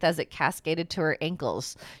length as it cascaded to her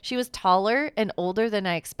ankles. She was taller and older than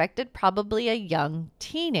I expected, probably a young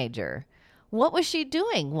teenager. What was she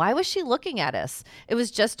doing? Why was she looking at us? It was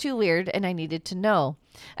just too weird, and I needed to know.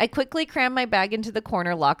 I quickly crammed my bag into the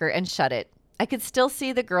corner locker and shut it. I could still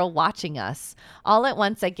see the girl watching us. All at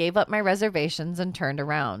once, I gave up my reservations and turned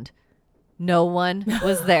around. No one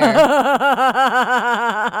was there.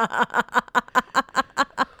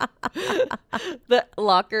 The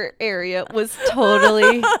locker area was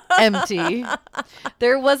totally empty.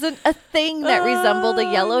 There wasn't a thing that resembled a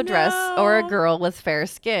yellow dress or a girl with fair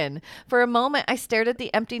skin. For a moment, I stared at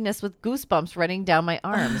the emptiness with goosebumps running down my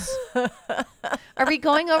arms. Are we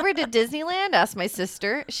going over to Disneyland? Asked my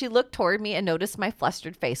sister. She looked toward me and noticed my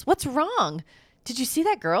flustered face. What's wrong? Did you see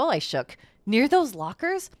that girl? I shook. Near those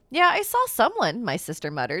lockers? Yeah, I saw someone, my sister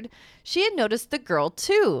muttered. She had noticed the girl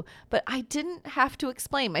too, but I didn't have to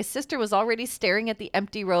explain. My sister was already staring at the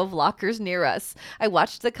empty row of lockers near us. I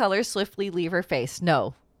watched the color swiftly leave her face.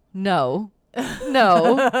 No, No.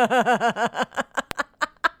 No.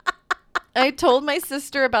 I told my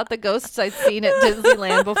sister about the ghosts I'd seen at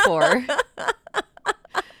Disneyland before.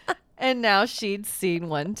 And now she'd seen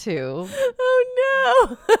one too.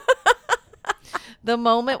 Oh, no. The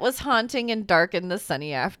moment was haunting and dark in the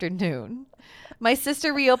sunny afternoon. My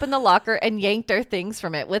sister reopened the locker and yanked our things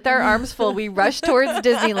from it. With our arms full, we rushed towards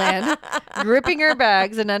Disneyland, gripping our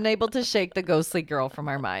bags and unable to shake the ghostly girl from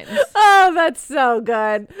our minds. Oh, that's so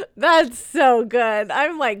good. That's so good.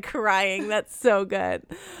 I'm like crying. That's so good.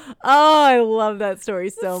 Oh, I love that story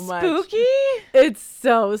so much. Spooky? It's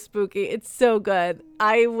so spooky. It's so good.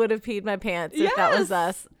 I would have peed my pants if that was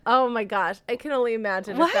us. Oh my gosh. I can only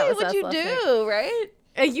imagine if that was us. What would you do, right?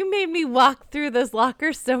 You made me walk through those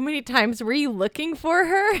lockers so many times. Were you looking for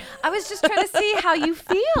her? I was just trying to see how you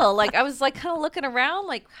feel. Like, I was like kind of looking around,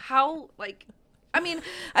 like how, like, I mean,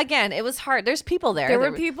 again, it was hard. There's people there. There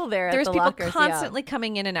were people there at the people lockers, constantly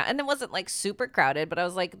coming in and out. And it wasn't like super crowded, but I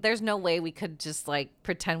was like, there's no way we could just like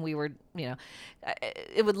pretend we were,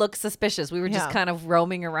 it would look suspicious. We were just kind of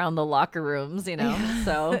roaming around the locker rooms, Yeah,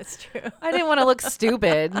 so that's true. I didn't want to look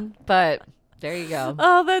stupid, but there you go.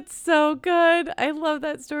 Oh, that's so good. I love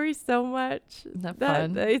that story so much. Isn't that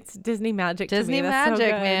fun? It's Disney magic to me. Disney That's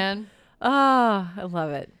magic, so good. man. Oh, I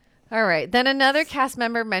love it. All right. Then another cast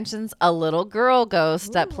member mentions a little girl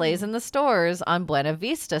ghost that plays in the stores on Buena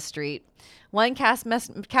Vista Street. One cast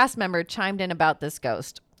member chimed in about this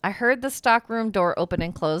ghost. I heard the stockroom door open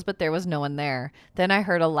and close, but there was no one there. Then I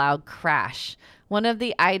heard a loud crash. One of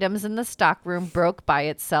the items in the stockroom broke by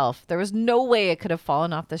itself. There was no way it could have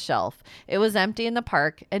fallen off the shelf. It was empty in the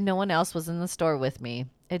park, and no one else was in the store with me.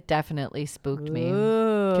 It definitely spooked me.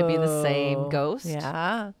 Could be the same ghost.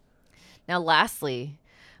 Yeah. Now, lastly,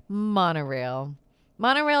 monorail.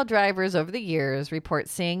 Monorail drivers over the years report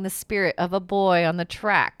seeing the spirit of a boy on the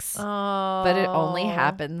tracks. Oh. But it only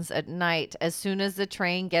happens at night. As soon as the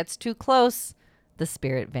train gets too close, the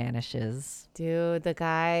spirit vanishes. Dude, the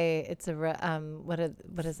guy, it's a what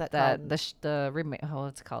is that called?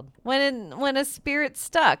 What's it called? When a spirit's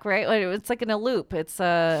stuck, right? It's like in a loop. It's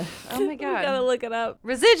oh my god. I gotta look it up.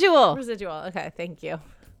 Residual. Okay, thank you.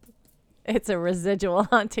 It's a residual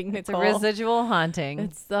haunting, Nicole. It's a residual haunting.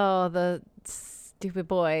 It's the stupid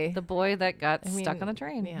boy. The boy that got stuck on the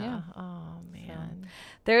train. Yeah. Oh man.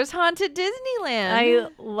 There's Haunted Disneyland. I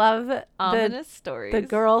love ominous stories. The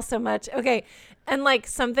girl so much. Okay. And like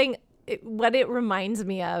what it reminds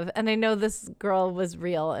me of, and I know this girl was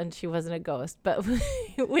real and she wasn't a ghost, but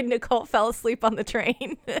when Nicole fell asleep on the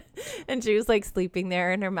train and she was like sleeping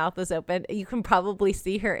there and her mouth was open, you can probably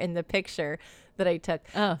see her in the picture that I took.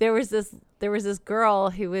 Oh. There was this girl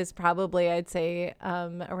who was probably, I'd say,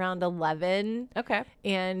 around 11. Okay.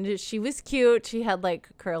 And she was cute. She had like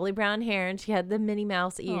curly brown hair and she had the Minnie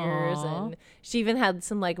Mouse ears. Aww. And she even had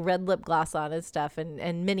some like red lip gloss on and stuff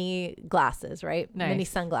and mini glasses, right? Nice. Mini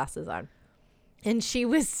sunglasses on. And she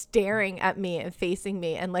was staring at me and facing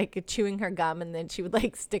me and like chewing her gum. And then she would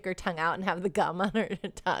like stick her tongue out and have the gum on her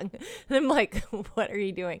tongue. And I'm like, what are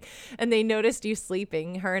you doing? And they noticed you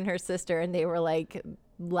sleeping, her and her sister, and they were like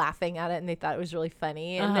laughing at it and they thought it was really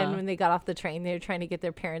funny. And then when they got off the train, they were trying to get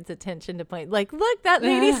their parents' attention to point, like, look, that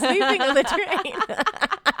lady's sleeping on the train.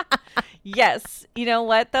 Yes. You know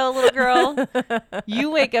what, though, little girl?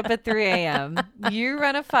 You wake up at 3 a.m. You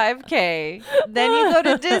run a 5K. Then you go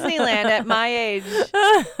to Disneyland at my age.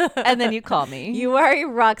 And then you call me. You are a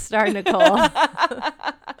rock star, Nicole.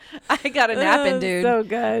 I got a nap in, dude. So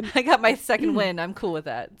good. I got my second win. I'm cool with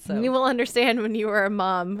that. So You will understand when you were a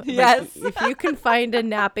mom. Yes. Like, if you can find a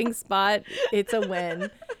napping spot, it's a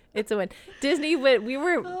win. It's a win. Disney, we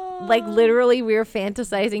were like literally we were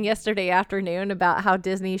fantasizing yesterday afternoon about how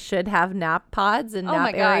Disney should have nap pods and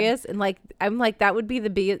nap areas. And like, I'm like, that would be the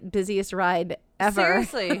busiest ride ever.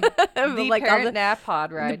 Seriously. The like parent nap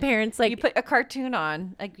pod ride. The parents like you put a cartoon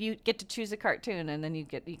on, like you get to choose a cartoon and then you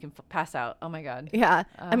can pass out. Oh my God. Yeah.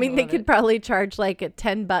 I mean, they could probably charge like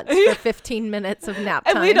 $10 for 15 minutes of nap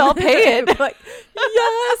time. And we'd all pay it. Like,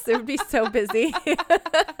 yes, it would be so busy.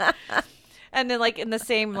 And then like in the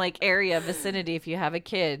same like area vicinity, if you have a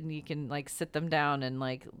kid, you can like sit them down and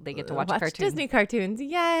like they get to watch a cartoon. Disney cartoons. Yay.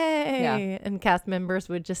 Yeah. And cast members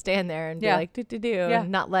would just stand there and be like,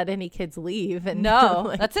 and not let any kids leave. And no,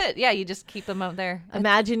 like, that's it. Yeah. You just keep them out there.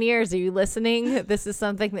 Imagineers, are you listening? This is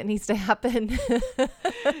something that needs to happen.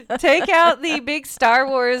 Take out the big Star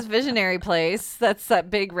Wars visionary place. That's that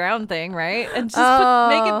big round thing, right? And just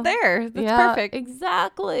make it there. That's perfect.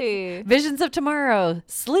 Exactly. Visions of tomorrow.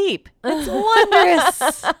 Sleep. It's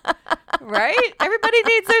wondrous. Right? Everybody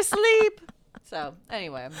needs their sleep. So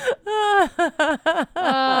anyway.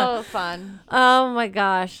 Oh, fun. Oh my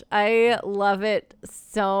gosh. I love it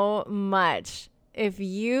so much. If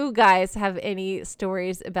you guys have any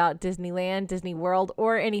stories about Disneyland, Disney World,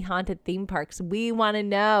 or any haunted theme parks, we want to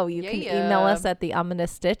know. You can email us at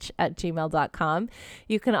theominousstitch@gmail.com.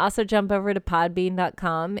 You can also jump over to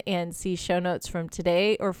podbean.com and see show notes from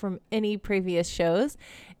today or from any previous shows.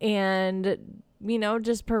 And,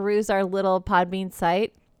 just peruse our little Podbean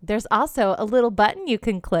site. There's also a little button you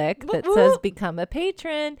can click that says become a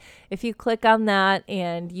patron. If you click on that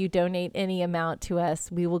and you donate any amount to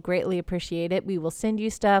us, we will greatly appreciate it. We will send you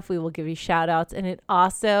stuff. We will give you shout outs. And it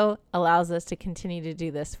also allows us to continue to do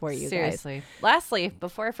this for you Seriously. guys. Lastly,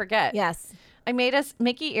 before I forget. Yes. I made us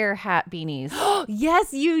Mickey ear hat beanies.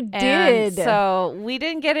 Yes, you did. And so we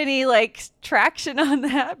didn't get any traction on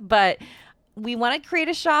that, but we want to create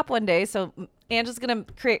a shop one day. So Angela's going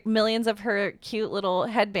to create millions of her cute little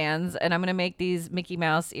headbands, and I'm going to make these Mickey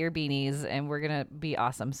Mouse ear beanies, and we're going to be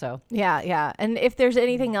awesome. So yeah. And if there's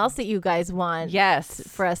anything else that you guys want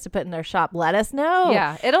for us to put in our shop, let us know.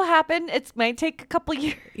 Yeah, it'll happen. It might take a couple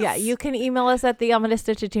years. Yeah, you can email us at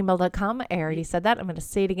theominousstitch@gmail.com. I already said that. I'm going to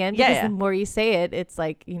say it again because the more you say it, it's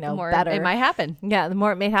better. It might happen. Yeah, the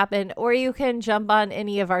more it may happen. Or you can jump on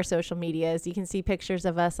any of our social medias. You can see pictures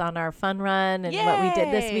of us on our fun run and what we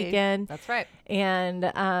did this weekend. That's right. And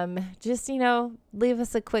just, leave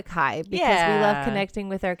us a quick hi because we love connecting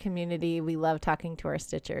with our community. We love talking to our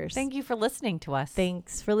Stitchers. Thank you for listening to us.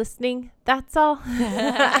 Thanks for listening. That's all.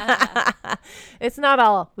 It's not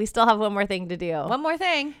all. We still have one more thing to do. One more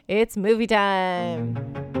thing. It's movie time.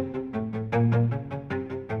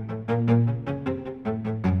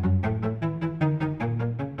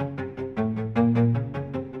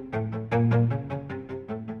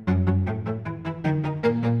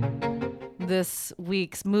 This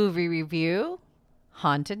week's movie review,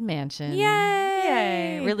 Haunted Mansion.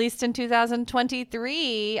 Yay! Released in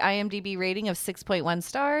 2023, IMDb rating of 6.1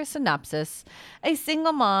 stars. Synopsis: a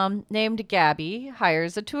single mom named Gabby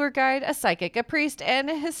hires a tour guide, a psychic, a priest,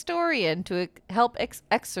 and a historian to help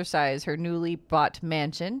exorcise her newly bought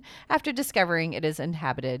mansion after discovering it is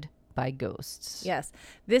inhabited by ghosts. Yes.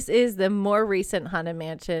 This is the more recent Haunted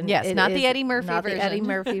Mansion. Yes, not the Eddie Murphy version. Not the Eddie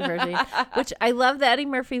Murphy version, which I love the Eddie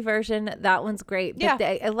Murphy version. That one's great. But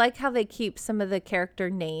I like how they keep some of the character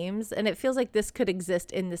names, and it feels like this could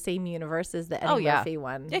exist in the same universe as the Eddie Murphy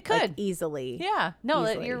one. It could. Easily. Yeah. No,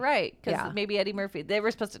 you're right. Because maybe Eddie Murphy, they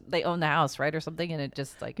own the house, right? Or something, and it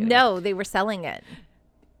just No, they were selling it.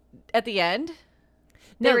 At the end?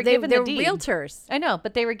 They were realtors. I know,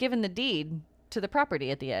 but they were given the deed to the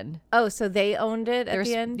property at the end. Oh, so they owned it at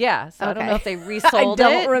the end? Yeah. So I don't know if they resold it. I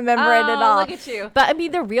don't remember it at all. Look at you. But I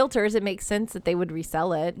mean, they're realtors. It makes sense that they would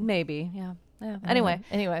resell it. Maybe. Yeah. Anyway.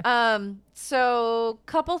 So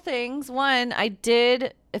couple things. One, I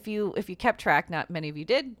did, if you kept track, not many of you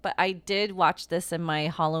did, but I did watch this in my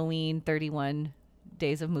Halloween 31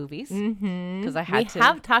 days of movies because I had to. We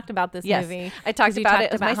have talked about this movie. I talked about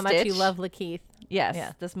it as my how much you love Lakeith.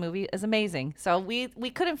 Yes, this movie is amazing. So we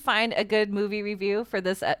couldn't find a good movie review for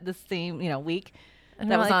this theme, week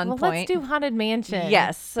that was on point. Let's do Haunted Mansion.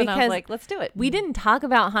 Yes, and I was like, let's do it. We didn't talk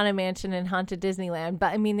about Haunted Mansion and Haunted Disneyland,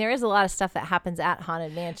 but I mean, there is a lot of stuff that happens at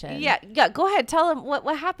Haunted Mansion. Yeah. Go ahead. Tell them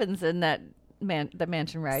what happens in the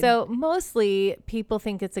mansion ride. So mostly people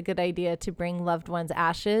think it's a good idea to bring loved ones'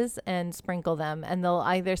 ashes and sprinkle them, and they'll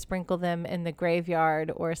either sprinkle them in the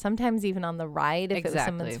graveyard or sometimes even on the ride if it was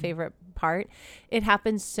someone's favorite part. It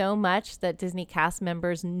happens so much that Disney cast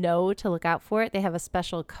members know to look out for it. They have a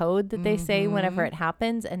special code that they say whenever it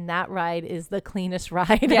happens, and that ride is the cleanest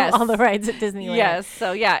ride of all the rides at Disneyland. Yes,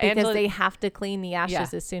 so because they have to clean the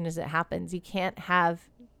ashes as soon as it happens. You can't have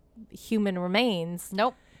human remains.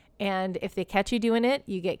 Nope. And if they catch you doing it,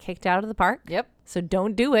 you get kicked out of the park. Yep. So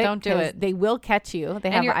don't do it. Don't do it. They will catch you.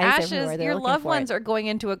 They have your eyes ashes, everywhere. They're your looking loved for ones it. are going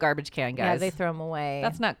into a garbage can, guys. Yeah, they throw them away.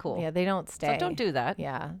 That's not cool. Yeah, they don't stay. So don't do that.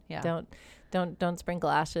 Yeah. Don't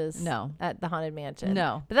sprinkle ashes. No. At the Haunted Mansion.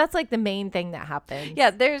 No. But that's like the main thing that happens.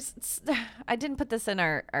 Yeah, I didn't put this in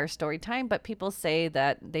our story time, but people say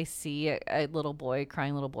that they see a crying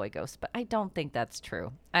little boy ghost, but I don't think that's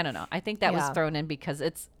true. I don't know. I think that was thrown in because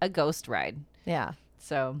it's a ghost ride. Yeah.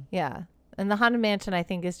 So. Yeah. And the Haunted Mansion, I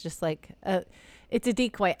think, is just like it's a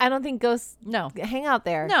decoy. I don't think ghosts hang out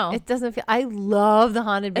there. No. It doesn't feel. I love the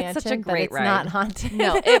Haunted Mansion. It's such a great ride. It's not haunted.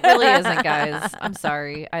 No, it really isn't, guys. I'm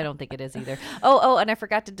sorry. I don't think it is either. Oh, and I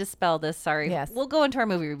forgot to dispel this. Sorry. Yes. We'll go into our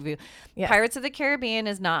movie review. Yes. Pirates of the Caribbean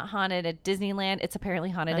is not haunted at Disneyland. It's apparently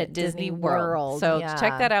haunted at Disney World. So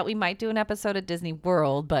check that out. We might do an episode at Disney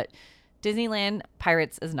World, but Disneyland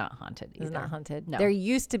Pirates is not haunted either. It's not haunted. No. There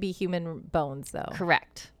used to be human bones, though.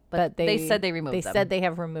 Correct. but they said they removed them. They said they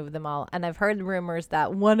have removed them all. And I've heard rumors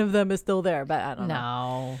that one of them is still there, but I don't know.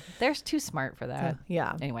 No, they're too smart for that.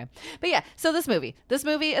 Yeah. Anyway, but yeah, so this movie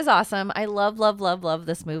is awesome. I love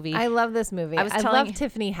this movie. I love this movie. I love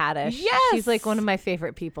Tiffany Haddish. Yes. She's like one of my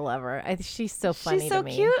favorite people ever. She's so funny She's so to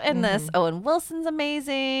me. cute in this. Owen Wilson's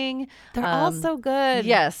amazing. They're all so good.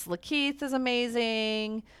 Yes. Lakeith is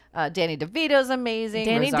amazing. Danny DeVito's amazing.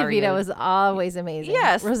 Danny DeVito is always amazing.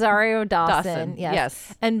 Yes. Rosario Dawson.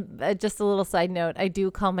 Yes. And just a little side note, I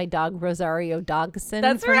do call my dog Rosario Dogson.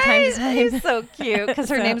 That's from right. time to time. He's so cute because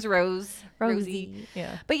her name's Rosie.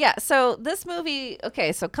 Yeah. But yeah, so this movie,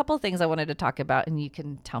 okay, so a couple of things I wanted to talk about, and you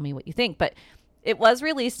can tell me what you think. But it was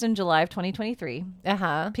released in July of 2023.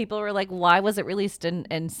 People were like, why was it released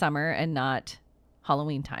in summer and not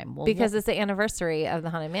Halloween time? Well, because it's the anniversary of the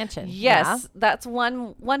Haunted Mansion. Yes, that's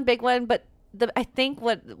one big one. But I think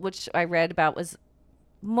which I read about was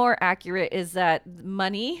more accurate is that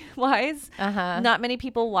money wise, not many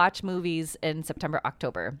people watch movies in September,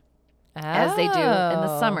 October. As they do in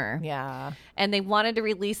the summer. Yeah. And they wanted to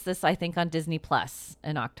release this, I think, on Disney Plus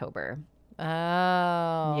in October. Oh.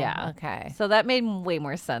 Yeah. Okay. So that made way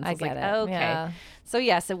more sense. I get it. Okay. Yeah. So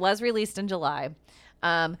yes, it was released in July.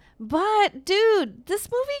 But dude, this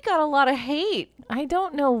movie got a lot of hate. I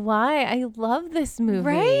don't know why. I love this movie.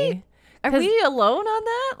 Right? Are we alone on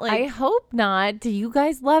that? I hope not. Do you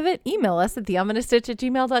guys love it? Email us at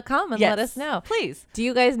theominastitch@gmail.com and let us know. Please. Do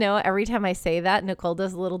you guys know every time I say that, Nicole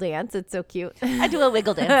does a little dance? It's so cute. I do a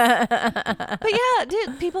wiggle dance. But yeah,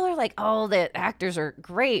 dude, people are like, oh, the actors are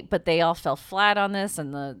great, but they all fell flat on this,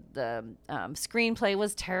 and the screenplay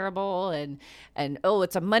was terrible, and oh,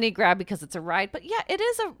 it's a money grab because it's a ride. But yeah,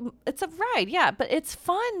 it's a ride, yeah. But it's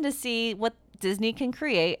fun to see what Disney can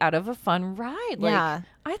create out of a fun ride. Yeah.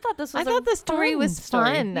 I thought this was I thought the story was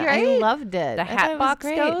fun. Right? I loved it. The Hatbox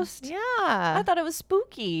Ghost. Yeah. I thought it was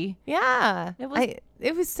spooky. Yeah.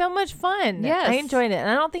 It was so much fun. Yes. I enjoyed it. And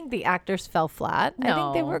I don't think the actors fell flat. No. I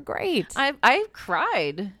think they were great. I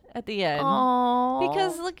cried at the end. Aww.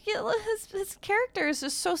 Because look, his character is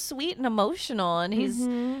just so sweet and emotional, and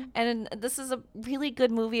and this is a really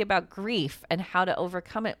good movie about grief and how to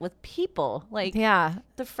overcome it with people. Like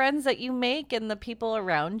the friends that you make and the people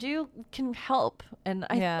around you can help, and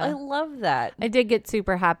I love that. I did get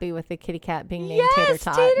super happy with the kitty cat being named Tater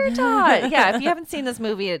Tot. Tater Tot. Yeah, if you haven't seen this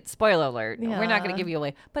movie, it's spoiler alert. We're not going to give you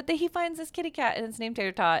away, but he finds this kitty cat and it's named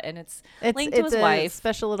Tater Tot, and it's linked to his wife.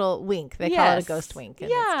 Special little wink. They call it a ghost wink.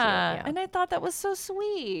 And it's cute. And I thought that was so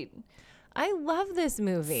sweet. I love this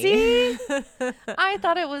movie. See, I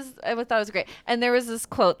thought it was great. And there was this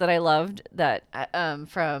quote that I loved that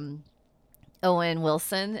from Owen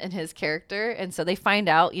Wilson and his character. And so they find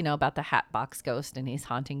out, about the Hatbox Ghost, and he's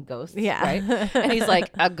haunting ghosts. Yeah. Right. And he's like,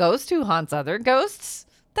 a ghost who haunts other ghosts?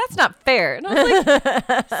 That's not fair. And I was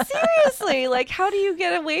like, seriously, like, how do you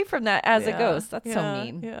get away from that as a ghost? That's so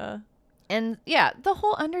mean. Yeah. And yeah, the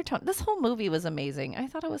whole undertone, this whole movie was amazing. I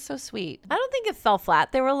thought it was so sweet. I don't think it fell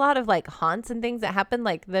flat. There were a lot of like haunts and things that happened,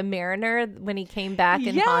 like the Mariner when he came back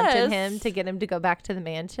and haunted him to get him to go back to the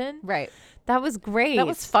mansion. Right. That was great. That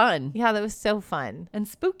was fun. Yeah, that was so fun. And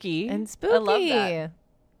spooky. I love that.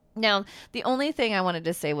 Now, the only thing I wanted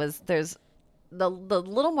to say was there's the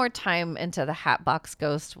little more time into the Hatbox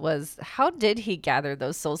Ghost was how did he gather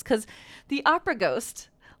those souls? Because the opera ghost,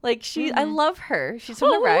 like I love her. She's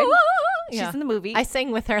from the ride. She's in the movie. I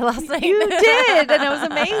sang with her last night. You did, and it was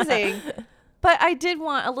amazing. But I did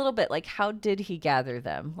want a little bit, like, how did he gather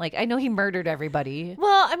them? Like, I know he murdered everybody.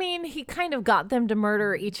 Well, I mean, he kind of got them to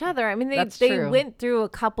murder each other. I mean, they went through a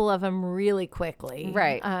couple of them really quickly.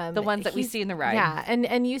 Right. The ones that we see in the ride. Yeah.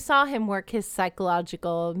 And you saw him work his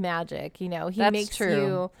psychological magic. He makes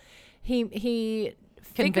you, he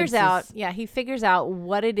figures out, he figures out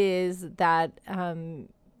what it is that,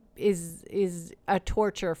 is a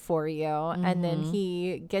torture for you, and then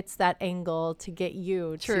he gets that angle to get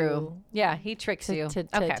you he tricks you to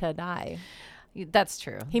die. That's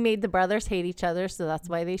true. He made the brothers hate each other, so that's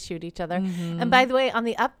why they shoot each other. And by the way, on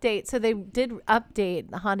the update, so they did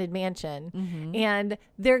update the Haunted Mansion, and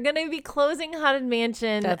they're going to be closing Haunted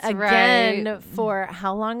Mansion again for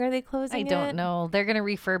how long are they closing it? I don't know. They're going to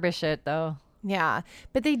refurbish it though. Yeah,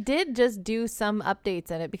 but they did just do some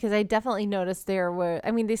updates in it, because I definitely noticed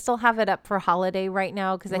they still have it up for holiday right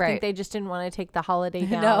now, because I think they just didn't want to take the holiday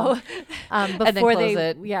down. Before close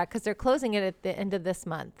it. Yeah, because they're closing it at the end of this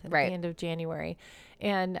month, at the end of January.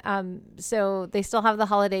 So they still have the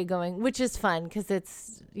holiday going, which is fun because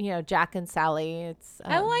it's, Jack and Sally. It's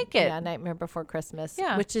I like it. Yeah, Nightmare Before Christmas.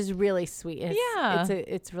 Yeah. Which is really sweet.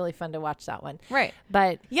 It's really fun to watch that one. Right.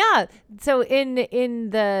 But yeah, so in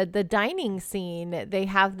the dining scene, they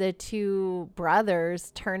have the two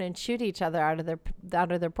brothers turn and shoot each other out of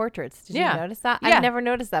their portraits. Did you notice that? Yeah. I've never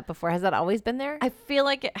noticed that before. Has that always been there? I feel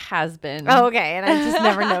like it has been. Oh, okay. And I just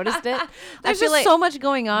never noticed it. There's just so much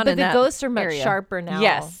going on but in the that ghosts are much area. sharper now.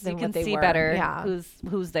 Yes, than you what can they see were. better Yeah.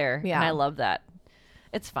 who's there. Yeah. And I love that.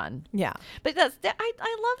 It's fun. Yeah. But I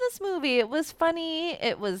love this movie. It was funny.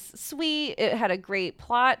 It was sweet. It had a great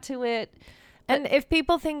plot to it. And if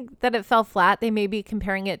people think that it fell flat, they may be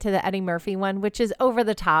comparing it to the Eddie Murphy one, which is over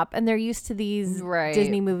the top. And they're used to these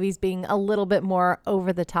Disney movies being a little bit more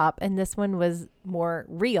over the top. And this one was more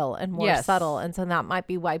real and more subtle. And so that might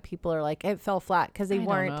be why people are like, it fell flat, because they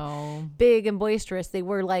weren't big and boisterous. They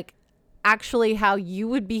were like actually how you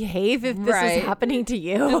would behave if this was happening to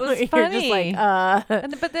you. It was funny. You're just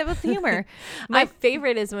like, But that was humor. My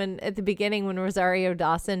favorite is when at the beginning when Rosario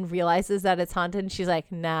Dawson realizes that it's haunted and she's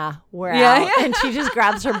like, nah, we're out. Yeah. And she just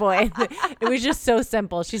grabs her boy. It was just so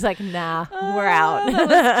simple. She's like, nah, we're out. That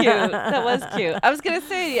was cute. That was cute. I was going to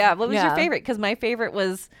say, what was your favorite? Because my favorite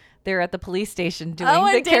was they're at the police station doing the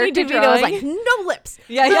and Danny character DeVito drawing. was like, no lips.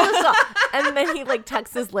 And then he like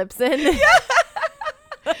tucks his lips in.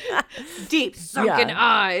 Deep sunken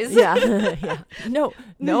eyes. No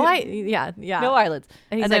eyelids.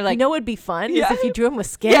 And he's like, you know what would be fun is if you drew him with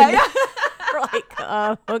skin. We're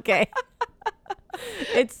like, okay.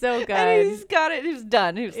 It's so good. And he's got it. He's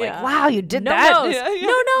done. He was like, wow, you did no that. Nose.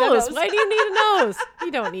 No nose. Why do you need a nose?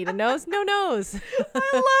 You don't need a nose. No nose. I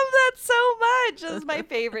love that so much. This is my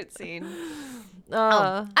favorite scene.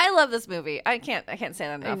 I love this movie. I can't say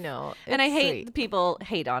that enough. I know. And I hate the people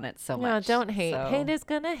hate on it so much. No, don't hate. So. Hate is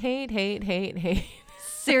gonna hate.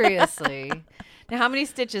 Seriously. Now, how many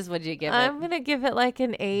stitches would you give it? I'm gonna give it like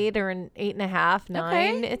an 8 or an 8.5, 9.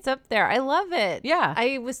 Okay. It's up there. I love it. Yeah.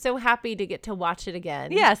 I was so happy to get to watch it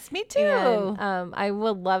again. Yes, me too. And, I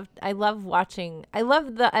love watching. I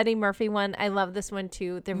love the Eddie Murphy one. I love this one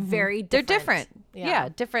too. They're very different. They're different. Yeah,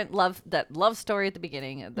 different love story at the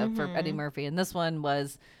beginning for Eddie Murphy, and this one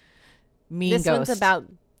was Mean Ghost. This one's about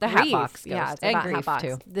the grief. Hatbox Ghost. Yeah, it's and about grief Hatbox.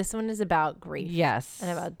 too. This one is about grief. Yes,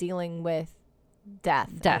 and about dealing with death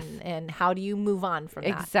and how do you move on from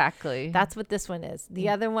that. Exactly. That's what this one is. The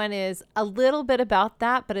other one is a little bit about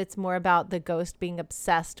that, but it's more about the ghost being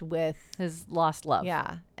obsessed with his lost love.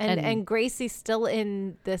 Yeah. And Gracie's still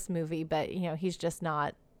in this movie, but he's just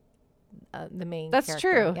not the main character.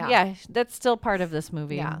 True. Yeah, that's still part of this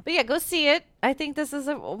movie. Yeah. But go see it. I think this is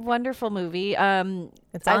a wonderful movie.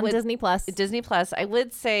 It's on Disney Plus. Disney Plus. I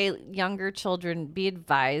would say younger children be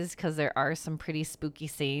advised because there are some pretty spooky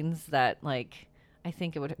scenes that I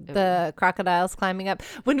think it would. The crocodiles climbing up.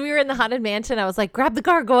 When we were in the Haunted Mansion, I was like, grab the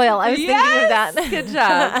gargoyle. I was thinking of that. Good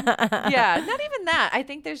job. Yeah, not even that. I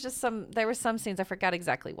think there were some scenes, I forgot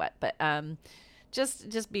exactly what, but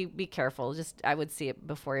just be careful. I would see it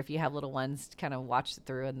before if you have little ones, kind of watch it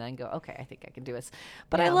through and then go, okay, I think I can do this.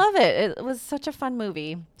 But I love it. It was such a fun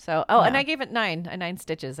movie. So, and I gave it 9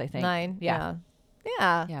 stitches, I think. 9. Yeah.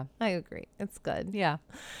 Yeah, I agree. It's good. Yeah,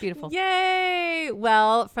 beautiful. Yay!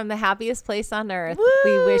 Well, from the happiest place on earth,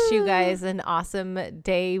 we wish you guys an awesome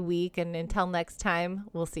day, week, and until next time,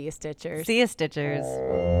 we'll see you, Stitchers. See you,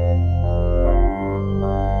 Stitchers.